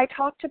 I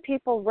talk to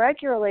people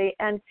regularly,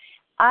 and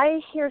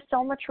I hear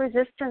so much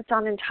resistance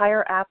on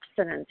entire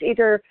abstinence.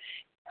 Either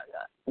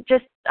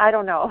just, I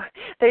don't know,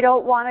 they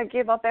don't want to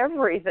give up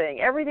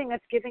everything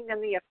that's giving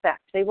them the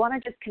effect. They want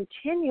to just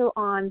continue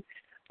on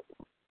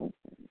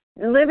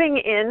living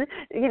in,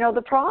 you know,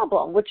 the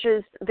problem, which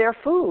is their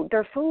food.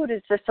 Their food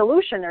is the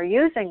solution. They're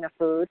using the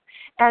food,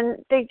 and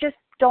they just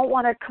don't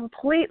want to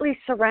completely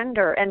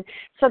surrender. And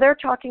so they're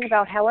talking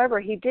about, however,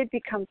 he did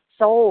become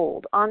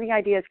sold on the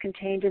ideas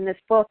contained in this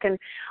book. And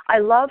I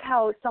love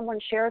how someone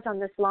shares on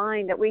this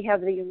line that we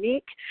have the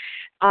unique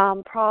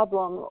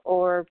problem,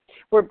 or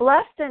we're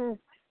blessed, and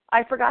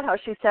I forgot how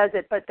she says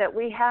it, but that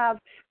we have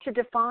to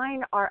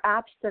define our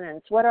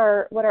abstinence, what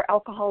our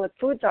alcoholic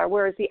foods are,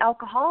 whereas the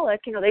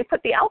alcoholic, you know, they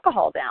put the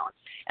alcohol down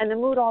and the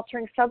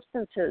mood-altering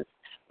substances.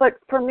 But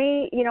for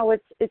me, you know,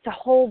 it's a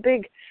whole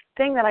big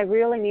thing that I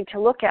really need to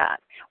look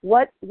at,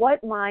 what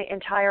my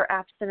entire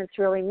abstinence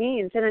really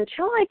means. And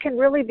until I can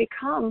really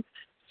become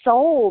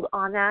sold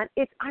on that,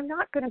 I'm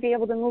not going to be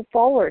able to move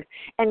forward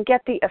and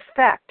get the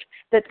effect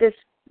that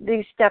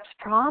these steps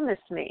promise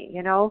me,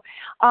 you know.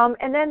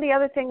 And then the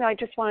other thing that I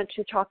just wanted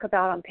to talk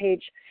about on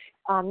page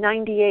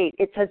 98,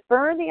 it says,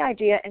 burn the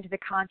idea into the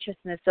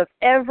consciousness of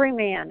every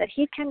man that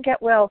he can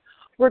get well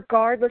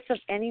regardless of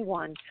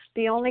anyone.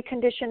 The only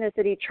condition is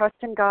that he trusts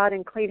in God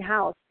and clean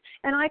house.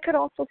 And I could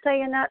also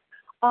say in that,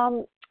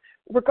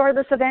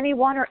 regardless of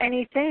anyone or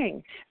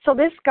anything. So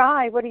this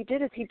guy, what he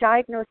did is he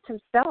diagnosed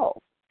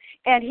himself,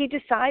 and he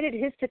decided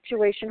his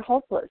situation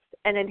hopeless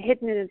and had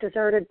hidden in a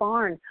deserted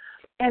barn.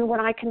 And when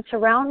I can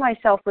surround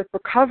myself with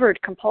recovered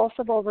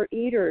compulsive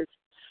overeaters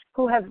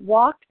who have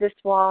walked this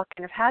walk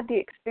and have had the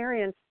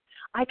experience,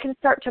 I can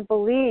start to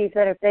believe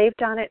that if they've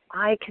done it,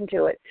 I can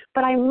do it.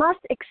 But I must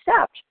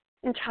accept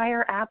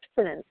entire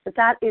abstinence.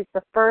 That is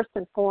the first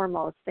and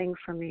foremost thing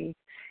for me.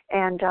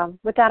 And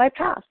with that, I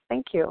pass.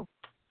 Thank you.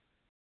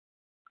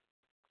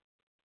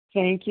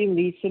 Thank you,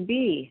 Lisa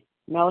B.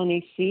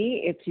 Melanie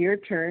C., it's your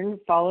turn,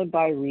 followed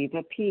by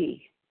Reva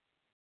P.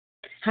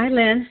 Hi,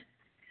 Lynn.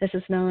 This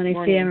is Melanie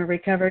C. I'm a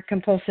recovered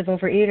compulsive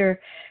overeater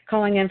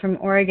calling in from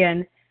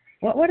Oregon.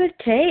 What would it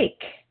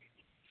take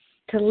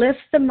to lift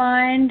the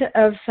mind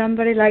of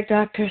somebody like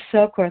Dr.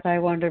 Silkworth? I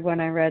wondered when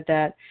I read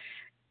that.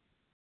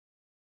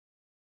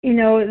 You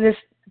know, this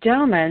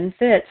gentleman,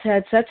 Fitz,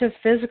 had such a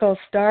physical,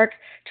 stark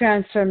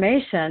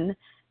transformation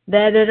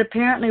that it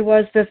apparently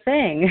was the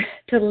thing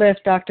to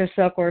lift Dr.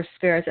 Silkworth's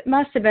spirits. It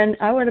must have been,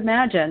 I would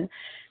imagine,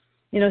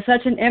 you know,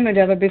 such an image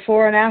of a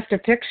before and after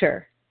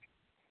picture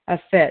of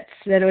Fitz,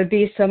 that it would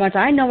be so much.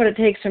 I know what it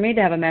takes for me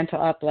to have a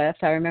mental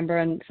uplift. I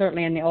remember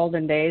certainly in the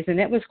olden days, and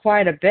it was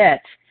quite a bit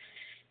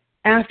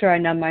after I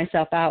numbed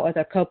myself out with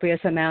a copious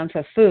amount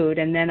of food,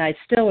 and then I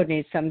still would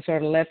need some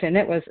sort of lift, and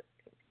it was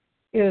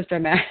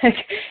dramatic.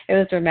 It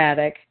was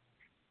dramatic.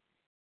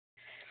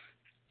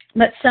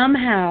 But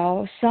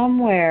somehow,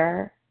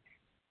 somewhere,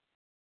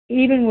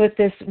 even with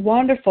this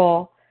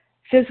wonderful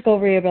physical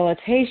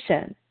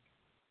rehabilitation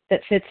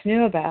that Fitz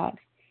knew about,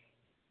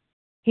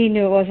 he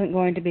knew it wasn't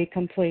going to be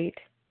complete.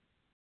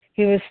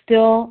 He was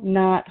still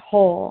not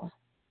whole.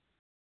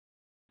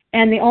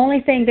 And the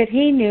only thing that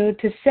he knew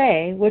to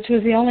say, which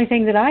was the only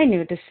thing that I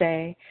knew to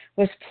say,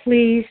 was,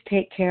 please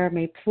take care of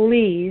me.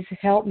 Please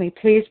help me.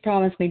 Please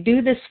promise me.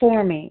 Do this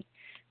for me.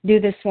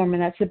 Do this for me.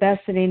 That's the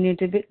best that he knew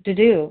to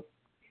do.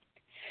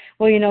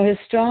 Well, you know, his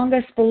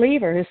strongest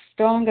believer, his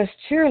strongest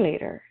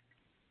cheerleader,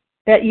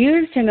 that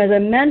used him as a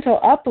mental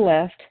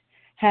uplift,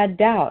 had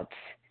doubts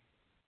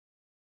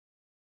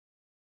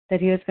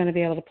that he was going to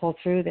be able to pull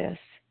through this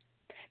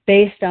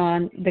based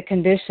on the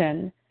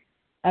condition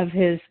of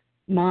his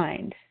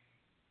mind,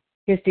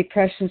 his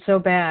depression so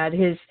bad,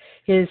 his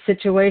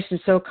situation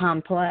so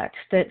complex,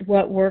 that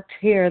what worked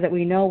here that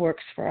we know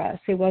works for us.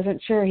 He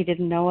wasn't sure. He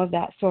didn't know of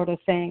that sort of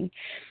thing.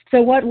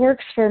 So what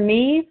works for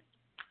me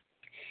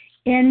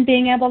in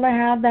being able to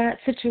have that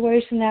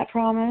situation, that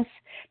promise,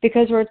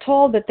 because we're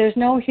told that there's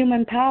no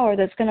human power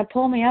that's going to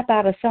pull me up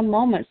out of some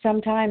moment,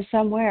 sometime,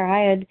 somewhere.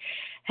 I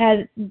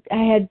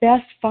had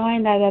best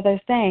find that other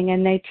thing,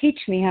 and they teach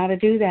me how to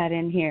do that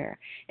in here,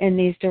 in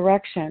these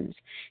directions.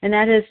 And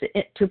that is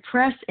to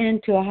press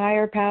into a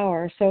higher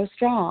power so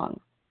strong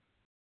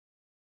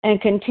and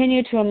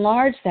continue to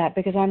enlarge that,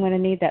 because I'm going to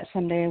need that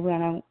someday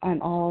when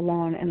I'm all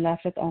alone and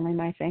left with only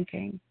my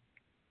thinking.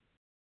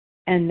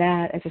 And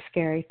that is a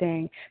scary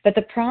thing. But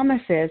the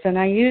promise is, and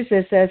I use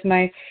this as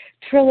my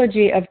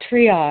trilogy of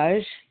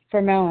triage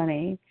for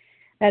Melanie,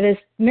 that is,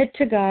 admit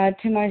to God,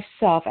 to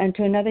myself, and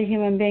to another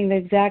human being the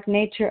exact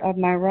nature of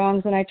my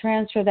wrongs, and I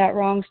transfer that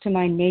wrongs to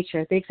my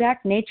nature, the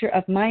exact nature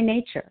of my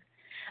nature.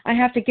 I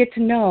have to get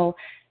to know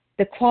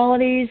the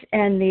qualities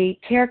and the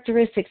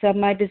characteristics of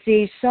my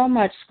disease so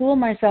much, school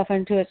myself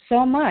into it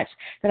so much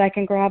that I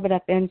can grab it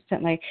up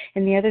instantly.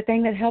 And the other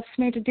thing that helps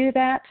me to do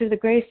that, through the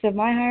grace of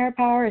my higher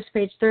power, is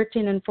page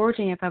 13 and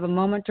 14, if I have a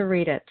moment to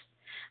read it.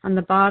 On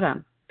the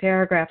bottom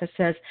paragraph, it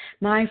says,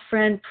 my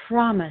friend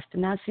promised,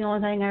 and that's the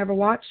only thing I ever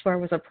watched for,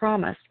 was a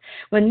promise.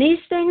 When these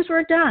things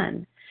were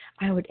done,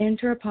 I would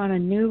enter upon a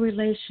new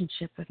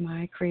relationship with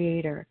my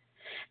Creator,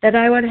 that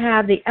I would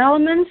have the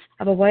elements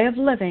of a way of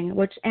living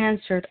which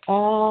answered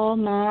all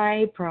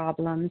my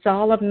problems,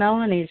 all of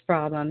Melanie's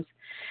problems,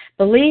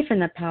 belief in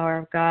the power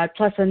of God,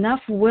 plus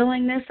enough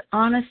willingness,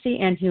 honesty,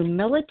 and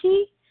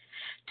humility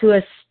to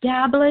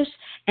establish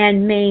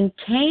and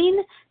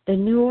maintain the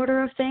new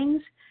order of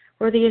things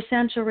were the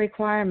essential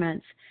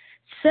requirements.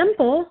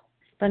 Simple,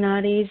 but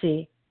not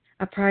easy.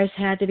 A price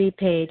had to be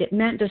paid. It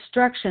meant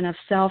destruction of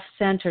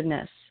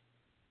self-centeredness.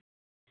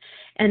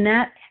 And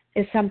that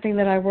is something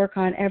that I work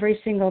on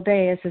every single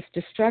day, is this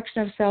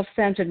destruction of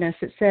self-centeredness.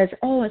 It says,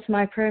 oh, it's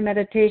my prayer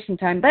meditation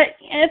time, but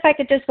if I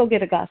could just go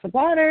get a glass of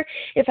water,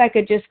 if I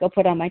could just go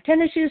put on my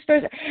tennis shoes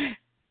first,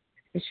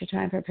 it's your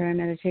time for prayer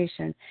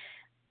meditation.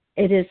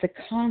 It is the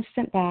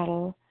constant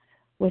battle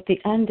with the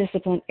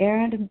undisciplined,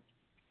 errant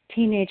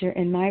teenager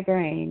in my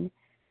brain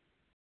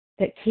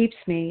that keeps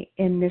me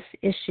in this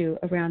issue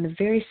around the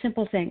very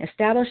simple thing.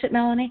 Establish it,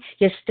 Melanie.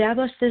 You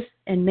establish this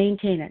and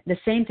maintain it. The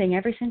same thing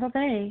every single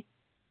day.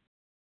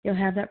 You'll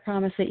have that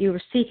promise that you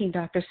were seeking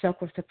Dr.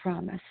 Silkworth to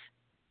promise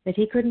that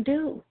he couldn't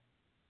do.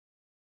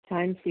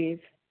 Time, please.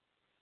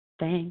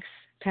 Thanks.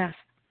 Pass.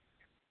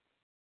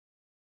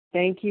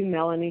 Thank you,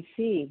 Melanie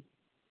C.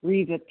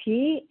 Reva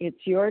P.,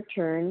 it's your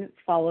turn,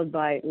 followed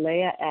by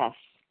Leah S.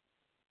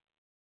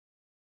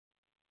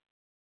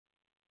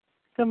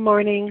 Good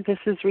morning. This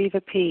is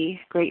Reva P.,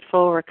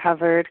 grateful,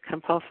 recovered,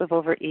 compulsive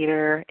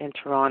overeater in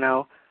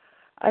Toronto.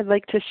 I'd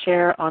like to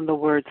share on the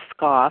word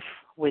scoff,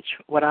 which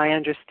what I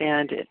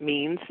understand it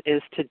means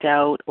is to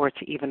doubt or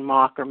to even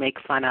mock or make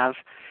fun of.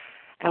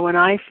 And when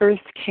I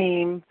first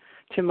came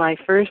to my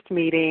first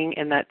meeting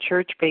in that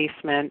church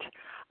basement,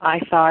 I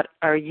thought,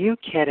 are you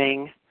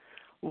kidding?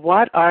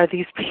 What are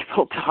these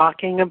people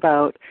talking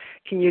about?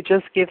 Can you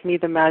just give me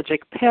the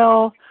magic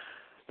pill,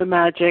 the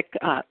magic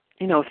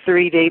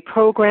 30-day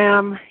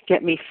program,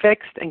 get me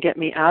fixed and get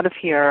me out of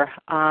here?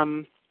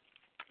 And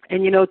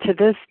to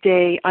this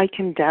day, I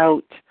can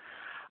doubt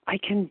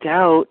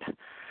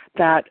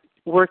that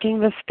working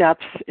the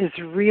steps is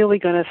really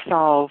going to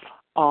solve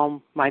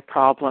all my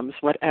problems,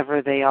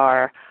 whatever they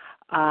are.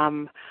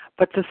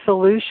 But the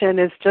solution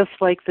is just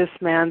like this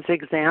man's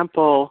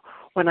example.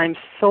 When I'm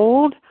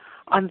sold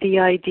on the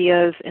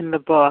ideas in the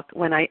book,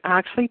 when I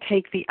actually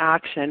take the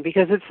action,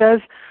 because it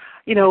says,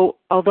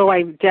 although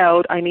I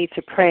doubt, I need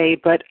to pray,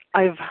 but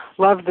I've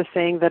loved the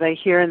saying that I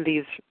hear in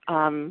these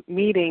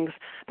meetings,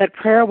 that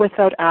prayer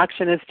without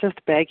action is just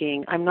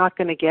begging. I'm not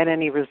going to get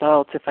any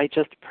results if I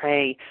just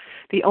pray.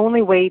 The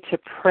only way to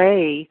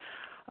pray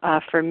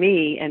for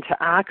me and to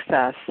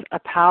access a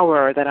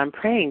power that I'm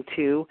praying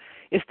to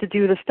is to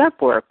do the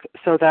step work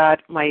so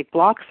that my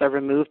blocks are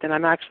removed and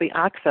I'm actually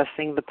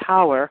accessing the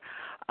power.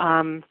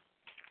 And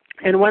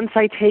once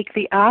I take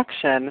the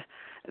action,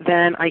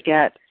 then I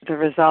get the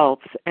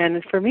results.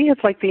 And for me,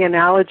 it's like the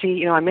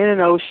analogy, I'm in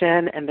an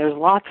ocean and there's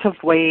lots of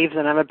waves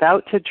and I'm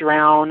about to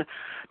drown,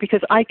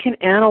 because I can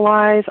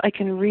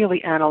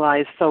really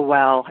analyze so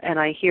well. And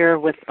I hear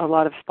with a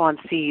lot of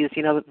sponsees,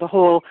 the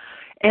whole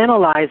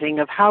analyzing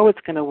of how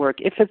it's going to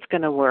work, if it's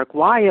going to work,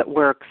 why it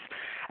works,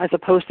 as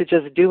opposed to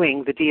just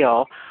doing the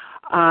deal.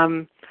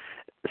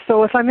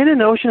 So if I'm in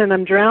an ocean and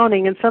I'm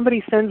drowning and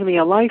somebody sends me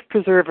a life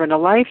preserver and a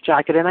life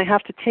jacket and I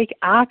have to take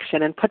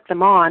action and put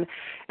them on,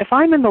 if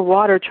I'm in the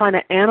water trying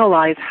to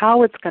analyze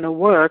how it's going to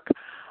work,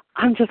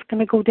 I'm just going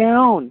to go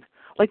down.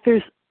 Like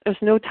there's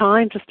no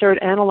time to start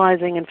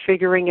analyzing and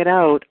figuring it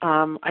out.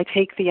 I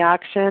take the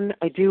action,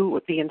 I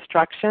do the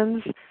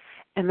instructions,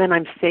 and then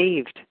I'm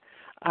saved.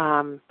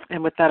 And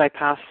with that, I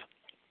pass.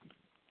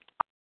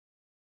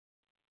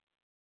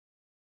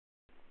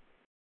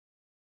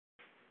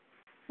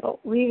 Oh,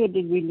 Reva,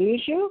 did we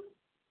lose you?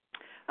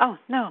 Oh,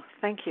 no,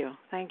 thank you.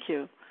 Thank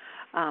you,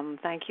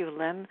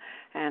 Lynn,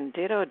 and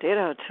ditto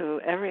to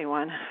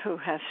everyone who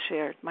has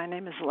shared. My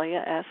name is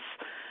Leah S.,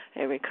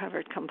 a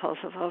recovered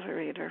compulsive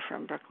overeater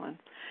from Brooklyn.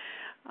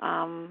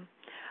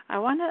 I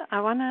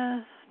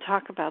wanna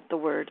talk about the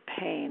word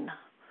pain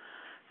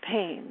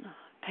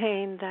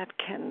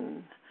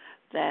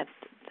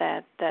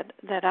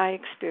that I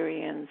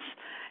experience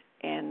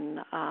in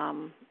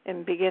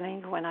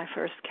beginning when I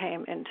first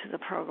came into the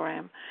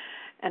program,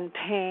 and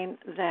pain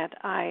that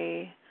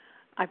I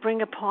I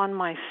bring upon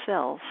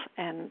myself,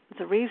 and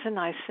the reason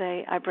I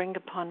say I bring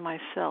upon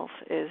myself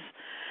is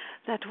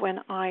that when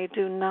I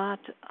do not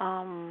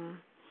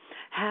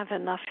have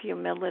enough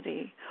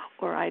humility,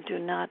 or I do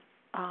not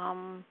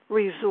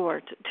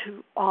resort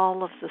to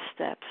all of the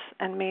steps,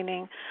 and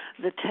meaning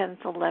the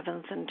 10th,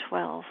 11th, and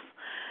 12th,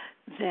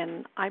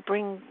 then I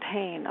bring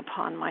pain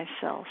upon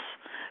myself,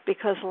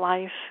 because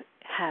life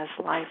has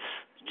life's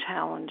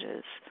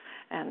challenges,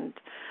 and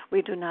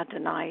we do not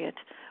deny it.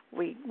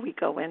 We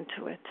go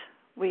into it.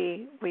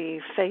 We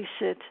face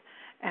it,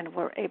 and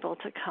we're able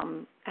to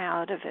come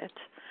out of it,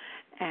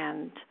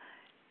 and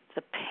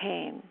the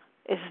pain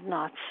is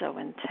not so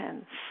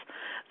intense.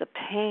 The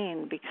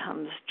pain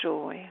becomes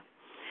joy,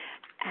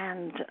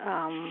 and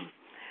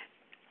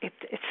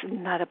it's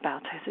not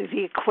about it.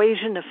 The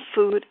equation of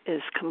food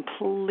is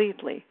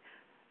completely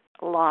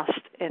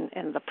lost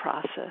in the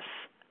process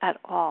at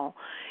all.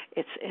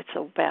 It's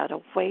about a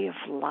way of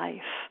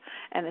life,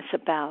 and it's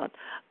about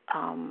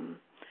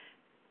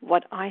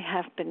what I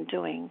have been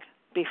doing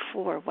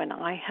before when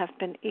I have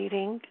been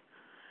eating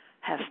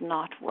has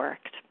not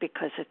worked,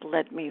 because it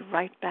led me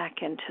right back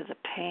into the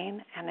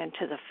pain and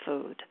into the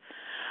food.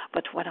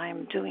 But what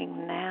I'm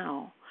doing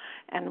now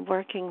and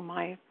working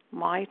my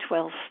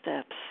 12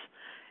 steps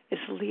is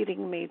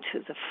leading me to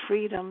the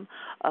freedom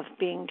of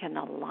being in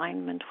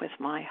alignment with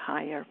my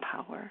higher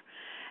power.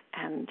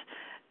 And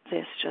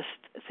there's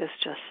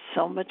just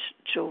so much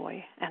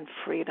joy and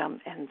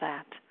freedom in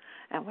that.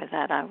 And with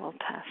that, I will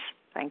pass.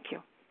 Thank you.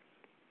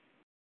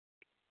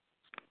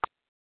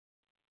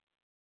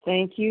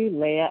 Thank you,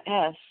 Leah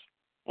S.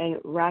 And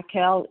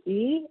Raquel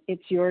E.,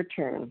 it's your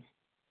turn.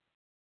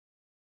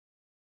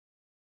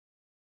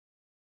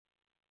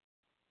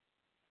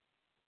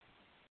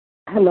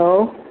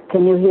 Hello,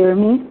 can you hear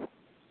me?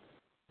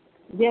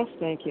 Yes,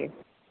 thank you.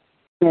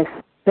 Yes,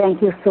 thank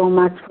you so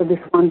much for this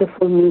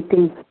wonderful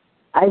meeting.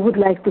 I would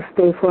like to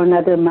stay for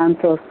another month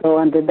or so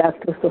on the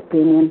doctor's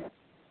opinion.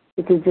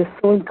 It is just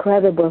so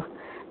incredible.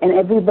 And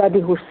everybody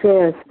who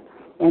shares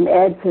and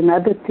adds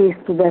another piece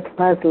to that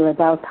puzzle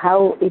about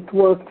how it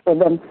worked for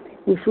them,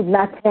 we should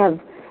not have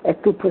a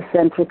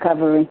 2%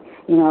 recovery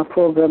in our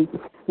program.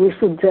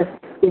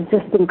 It's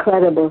just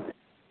incredible.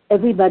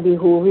 Everybody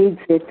who reads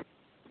it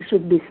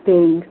should be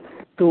staying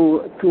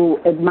to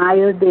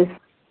admire this.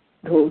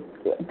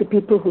 The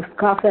people who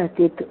scoff at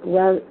it,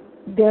 well,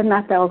 they're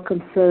not our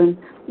concern.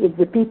 It's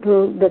the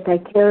people that I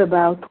care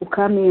about who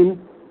come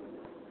in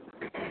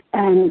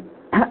and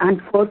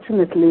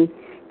unfortunately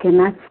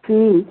cannot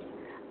see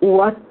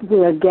what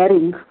we are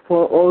getting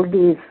for all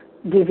these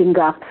giving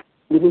up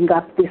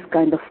this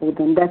kind of food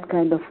and that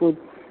kind of food.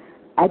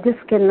 I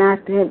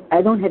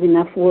don't have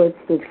enough words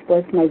to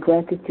express my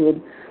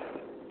gratitude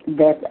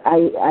that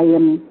I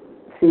am,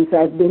 since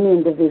I've been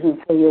in the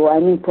Vision for You,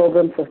 I'm in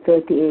program for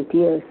 38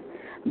 years,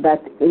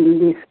 but in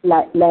these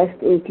last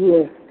 8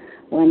 years,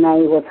 when I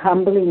was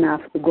humble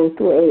enough to go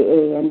to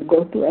AA and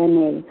go to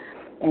NA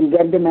and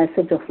get the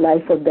message of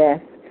life or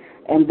death,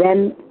 and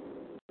then,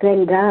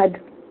 thank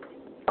God,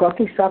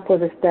 coffee shop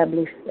was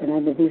established and I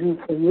had a Vision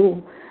for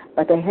You.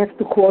 But I have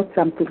to quote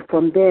something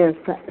from there.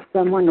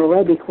 Someone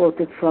already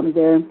quoted from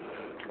there,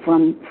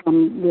 from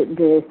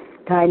the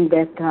time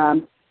that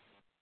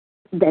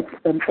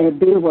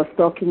Bill was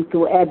talking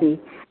to Abby,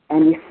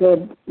 and he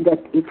said that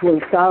it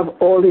will solve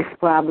all his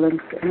problems.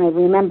 And I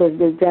remember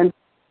the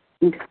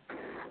gentleman,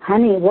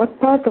 honey, what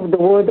part of the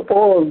word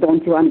all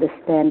don't you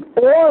understand?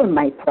 All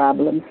my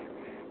problems.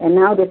 And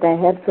now that I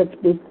have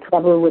such big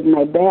trouble with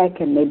my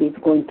back, and maybe it's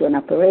going to an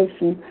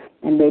operation,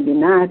 and maybe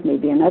not,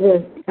 maybe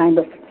another kind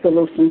of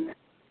solution,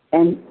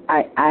 and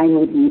I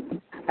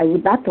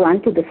would not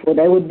run to the food.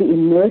 I would be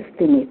immersed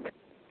in it,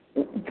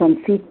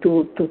 from feet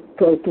to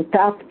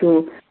top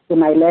to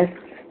my last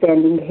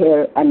standing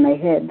hair on my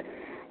head,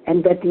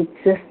 and that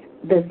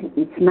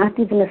it's not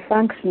even a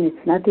function,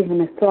 it's not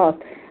even a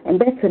thought, and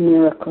that's a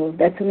miracle.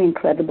 That's an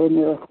incredible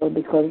miracle,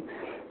 because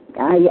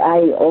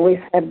I always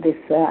have this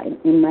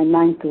in my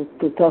mind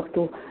to talk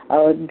to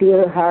our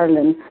dear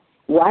Harlan.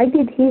 Why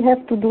did he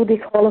have to do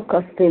this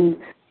Holocaust thing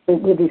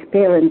with his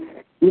parents,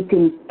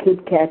 eating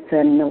Kit Kats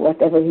and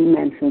whatever he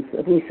mentions,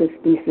 Reese's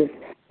Pieces,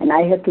 and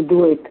I had to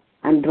do it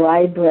on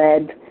dry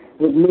bread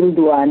with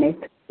mildew on it,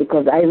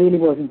 because I really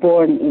was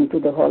born into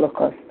the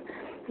Holocaust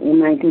in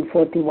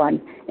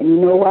 1941. And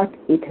you know what?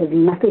 It has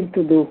nothing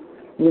to do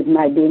with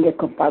my being a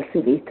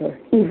compulsive eater.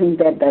 Even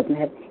that doesn't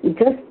have.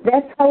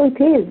 That's how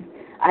it is.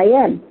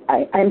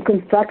 I'm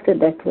constructed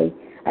that way.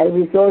 I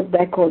resort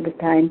back all the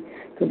time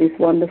to this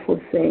wonderful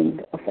saying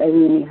of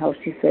Irene, how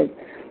she says,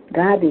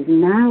 God is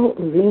now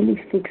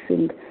really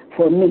fixing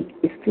for me.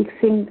 He's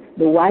fixing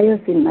the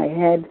wires in my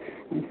head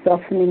and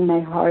softening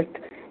my heart,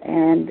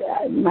 and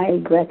my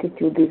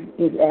gratitude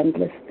is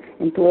endless.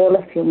 And to all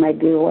of you, my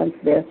dear ones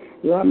there,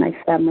 you are my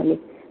family.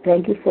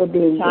 Thank you for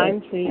being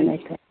Time, here. please.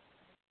 And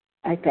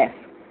I pass.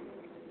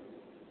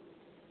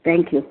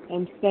 Thank you.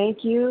 And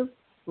thank you,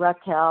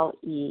 Raquel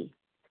E.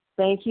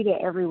 Thank you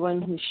to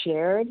everyone who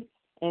shared,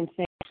 and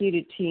thank you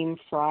to Team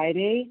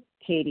Friday,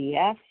 Katie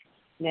F.,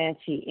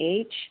 Nancy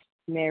H.,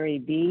 Mary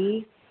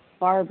B.,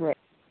 Barbara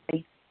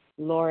A.,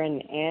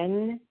 Lauren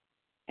N.,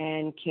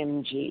 and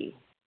Kim G.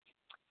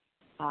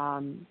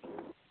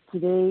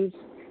 Please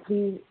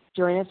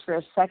join us for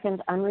a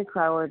second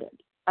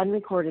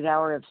unrecorded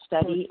hour of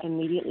study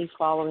immediately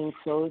following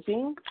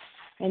closing.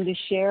 And the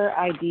share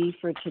ID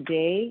for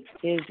today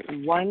is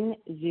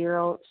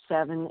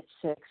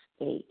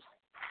 10768.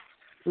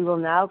 We will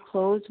now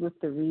close with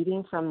the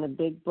reading from the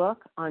Big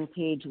Book on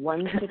page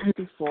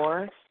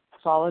 164,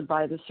 followed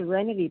by the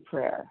Serenity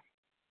Prayer.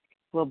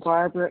 Will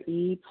Barbara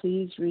E.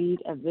 please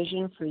read A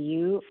Vision for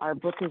You? Our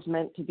book is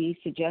meant to be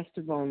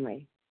suggestive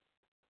only.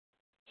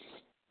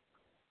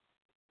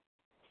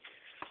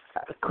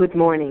 Good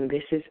morning.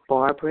 This is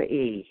Barbara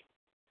E.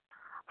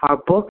 Our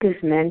book is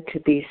meant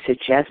to be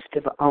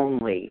suggestive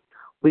only.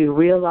 We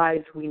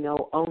realize we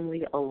know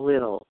only a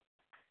little.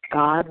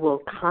 God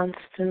will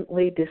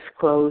constantly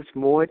disclose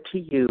more to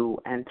you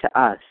and to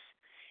us.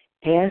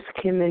 Ask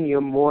Him in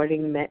your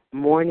morning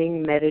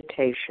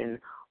meditation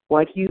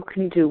what you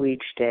can do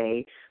each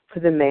day for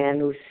the man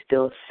who's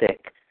still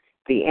sick.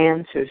 The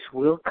answers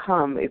will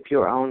come if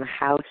your own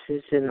house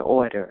is in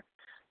order.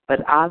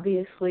 But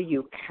obviously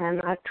you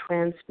cannot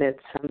transmit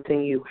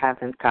something you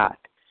haven't got.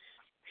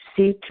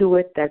 See to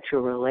it that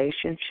your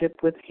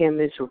relationship with Him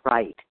is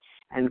right,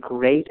 and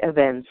great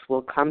events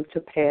will come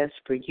to pass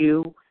for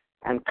you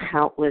and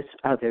countless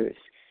others.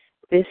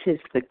 This is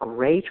the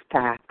great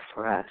fact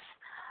for us.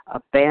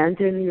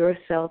 Abandon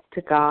yourself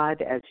to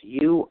God as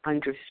you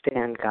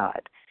understand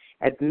God.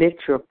 Admit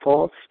your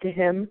faults to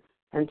Him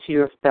and to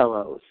your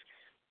fellows.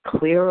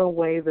 Clear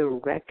away the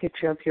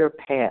wreckage of your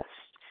past.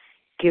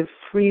 Give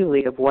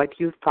freely of what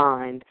you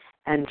find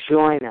and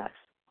join us.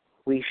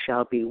 We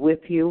shall be with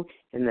you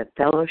in the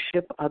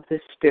fellowship of the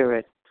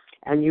Spirit,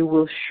 and you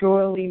will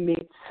surely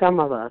meet some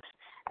of us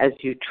as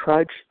you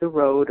trudge the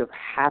road of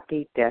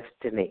happy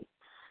destiny.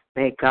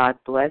 May God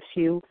bless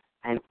you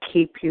and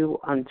keep you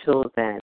until then.